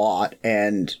a lot,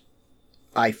 and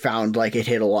I found like it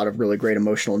hit a lot of really great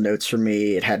emotional notes for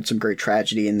me. It had some great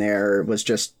tragedy in there. It was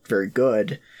just very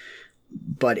good,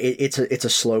 but it's a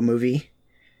slow movie,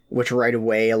 which right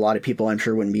away a lot of people I'm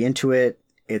sure wouldn't be into it.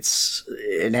 It's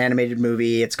an animated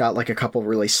movie. It's got like a couple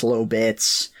really slow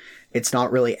bits. It's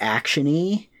not really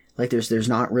actiony. Like there's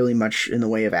not really much in the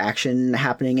way of action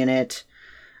happening in it,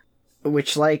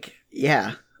 which like,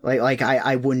 yeah, like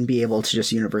I wouldn't be able to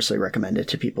just universally recommend it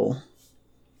to people.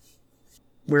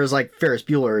 Whereas like Ferris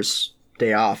Bueller's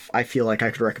Day Off, I feel like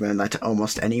I could recommend that to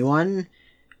almost anyone,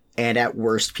 and at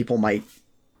worst people might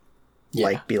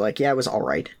like be like, yeah, it was all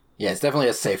right. Yeah, it's definitely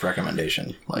a safe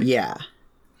recommendation. Like, Yeah.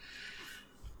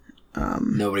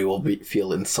 nobody will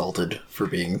feel insulted for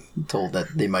being told that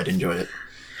they might enjoy it.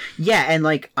 Yeah, and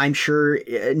like I'm sure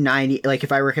 90, like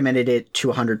if I recommended it to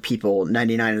 100 people,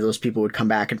 99 of those people would come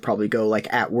back and probably go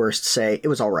like at worst say it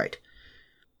was all right.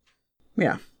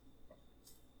 Yeah.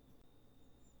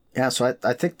 Yeah, so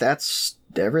I think that's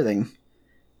everything.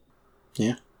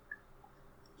 Yeah.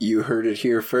 You heard it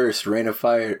here first. Reign of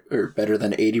Fire are better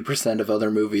than 80% of other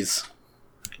movies.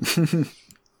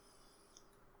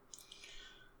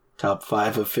 Top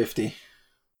 5 of 50.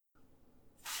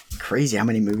 Crazy how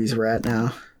many movies we're at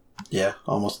now. Yeah,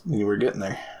 almost. You were getting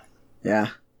there. Yeah.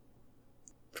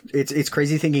 It's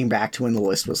crazy thinking back to when the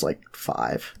list was like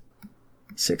 5,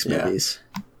 6 Yeah. movies.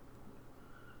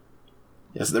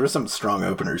 Yes, there were some strong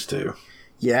openers too.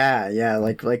 Yeah,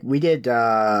 like we did we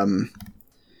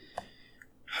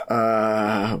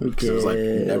Because it was like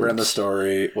Never End the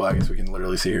Story. Well, I guess we can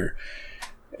literally see here.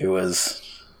 It was,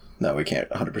 no, we can't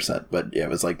 100%, but yeah, it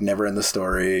was like Never End the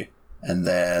Story, and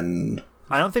then,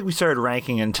 I don't think we started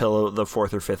ranking until the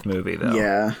 4th or 5th movie, though.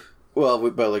 Yeah. well,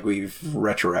 but like we've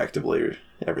retroactively,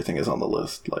 everything is on the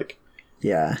list. Like,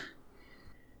 Yeah.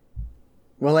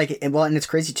 Well, and it's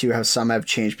crazy too how some have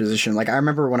changed position. Like I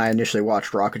remember when I initially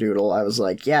watched Rockadoodle, I was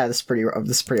like, "Yeah, this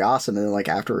is pretty awesome." And then like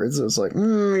afterwards, it was like,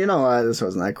 you know what, this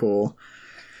wasn't that cool.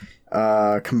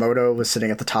 Komodo was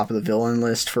sitting at the top of the villain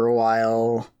list for a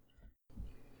while.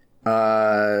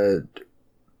 Back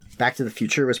to the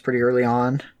Future was pretty early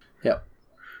on. yep.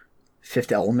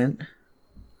 Fifth Element.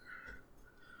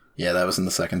 Yeah, that was in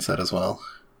the second set as well.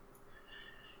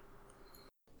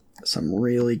 Some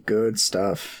really good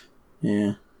stuff.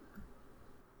 Yeah.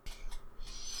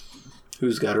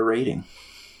 Who's got a rating?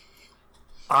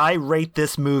 I rate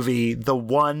this movie the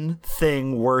one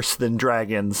thing worse than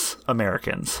Dragons,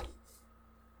 Americans.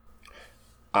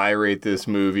 I rate this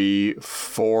movie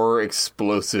 4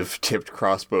 explosive tipped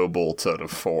crossbow bolts out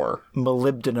of 4.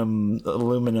 Molybdenum,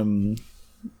 aluminum.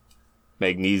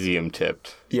 Magnesium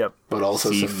tipped. Yep. But also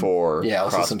C4. some, yeah,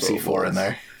 also some crossbow C4 in bolts.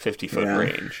 there. 50-foot Yeah.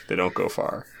 range. They don't go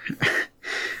far.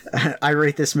 I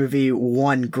rate this movie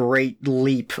 1 great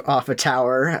leap off a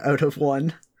tower out of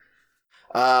 1.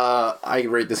 I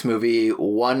rate this movie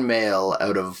 1 male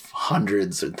out of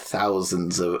hundreds or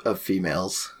thousands of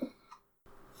females.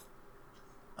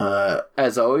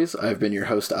 As always, I've been your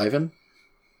host, Ivan.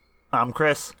 I'm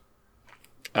Chris.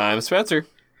 I'm Spencer.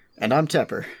 And I'm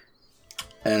Tepper.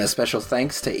 And a special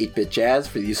thanks to 8-Bit Jazz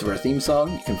for the use of our theme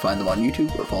song. You can find them on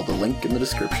YouTube or follow the link in the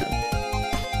description.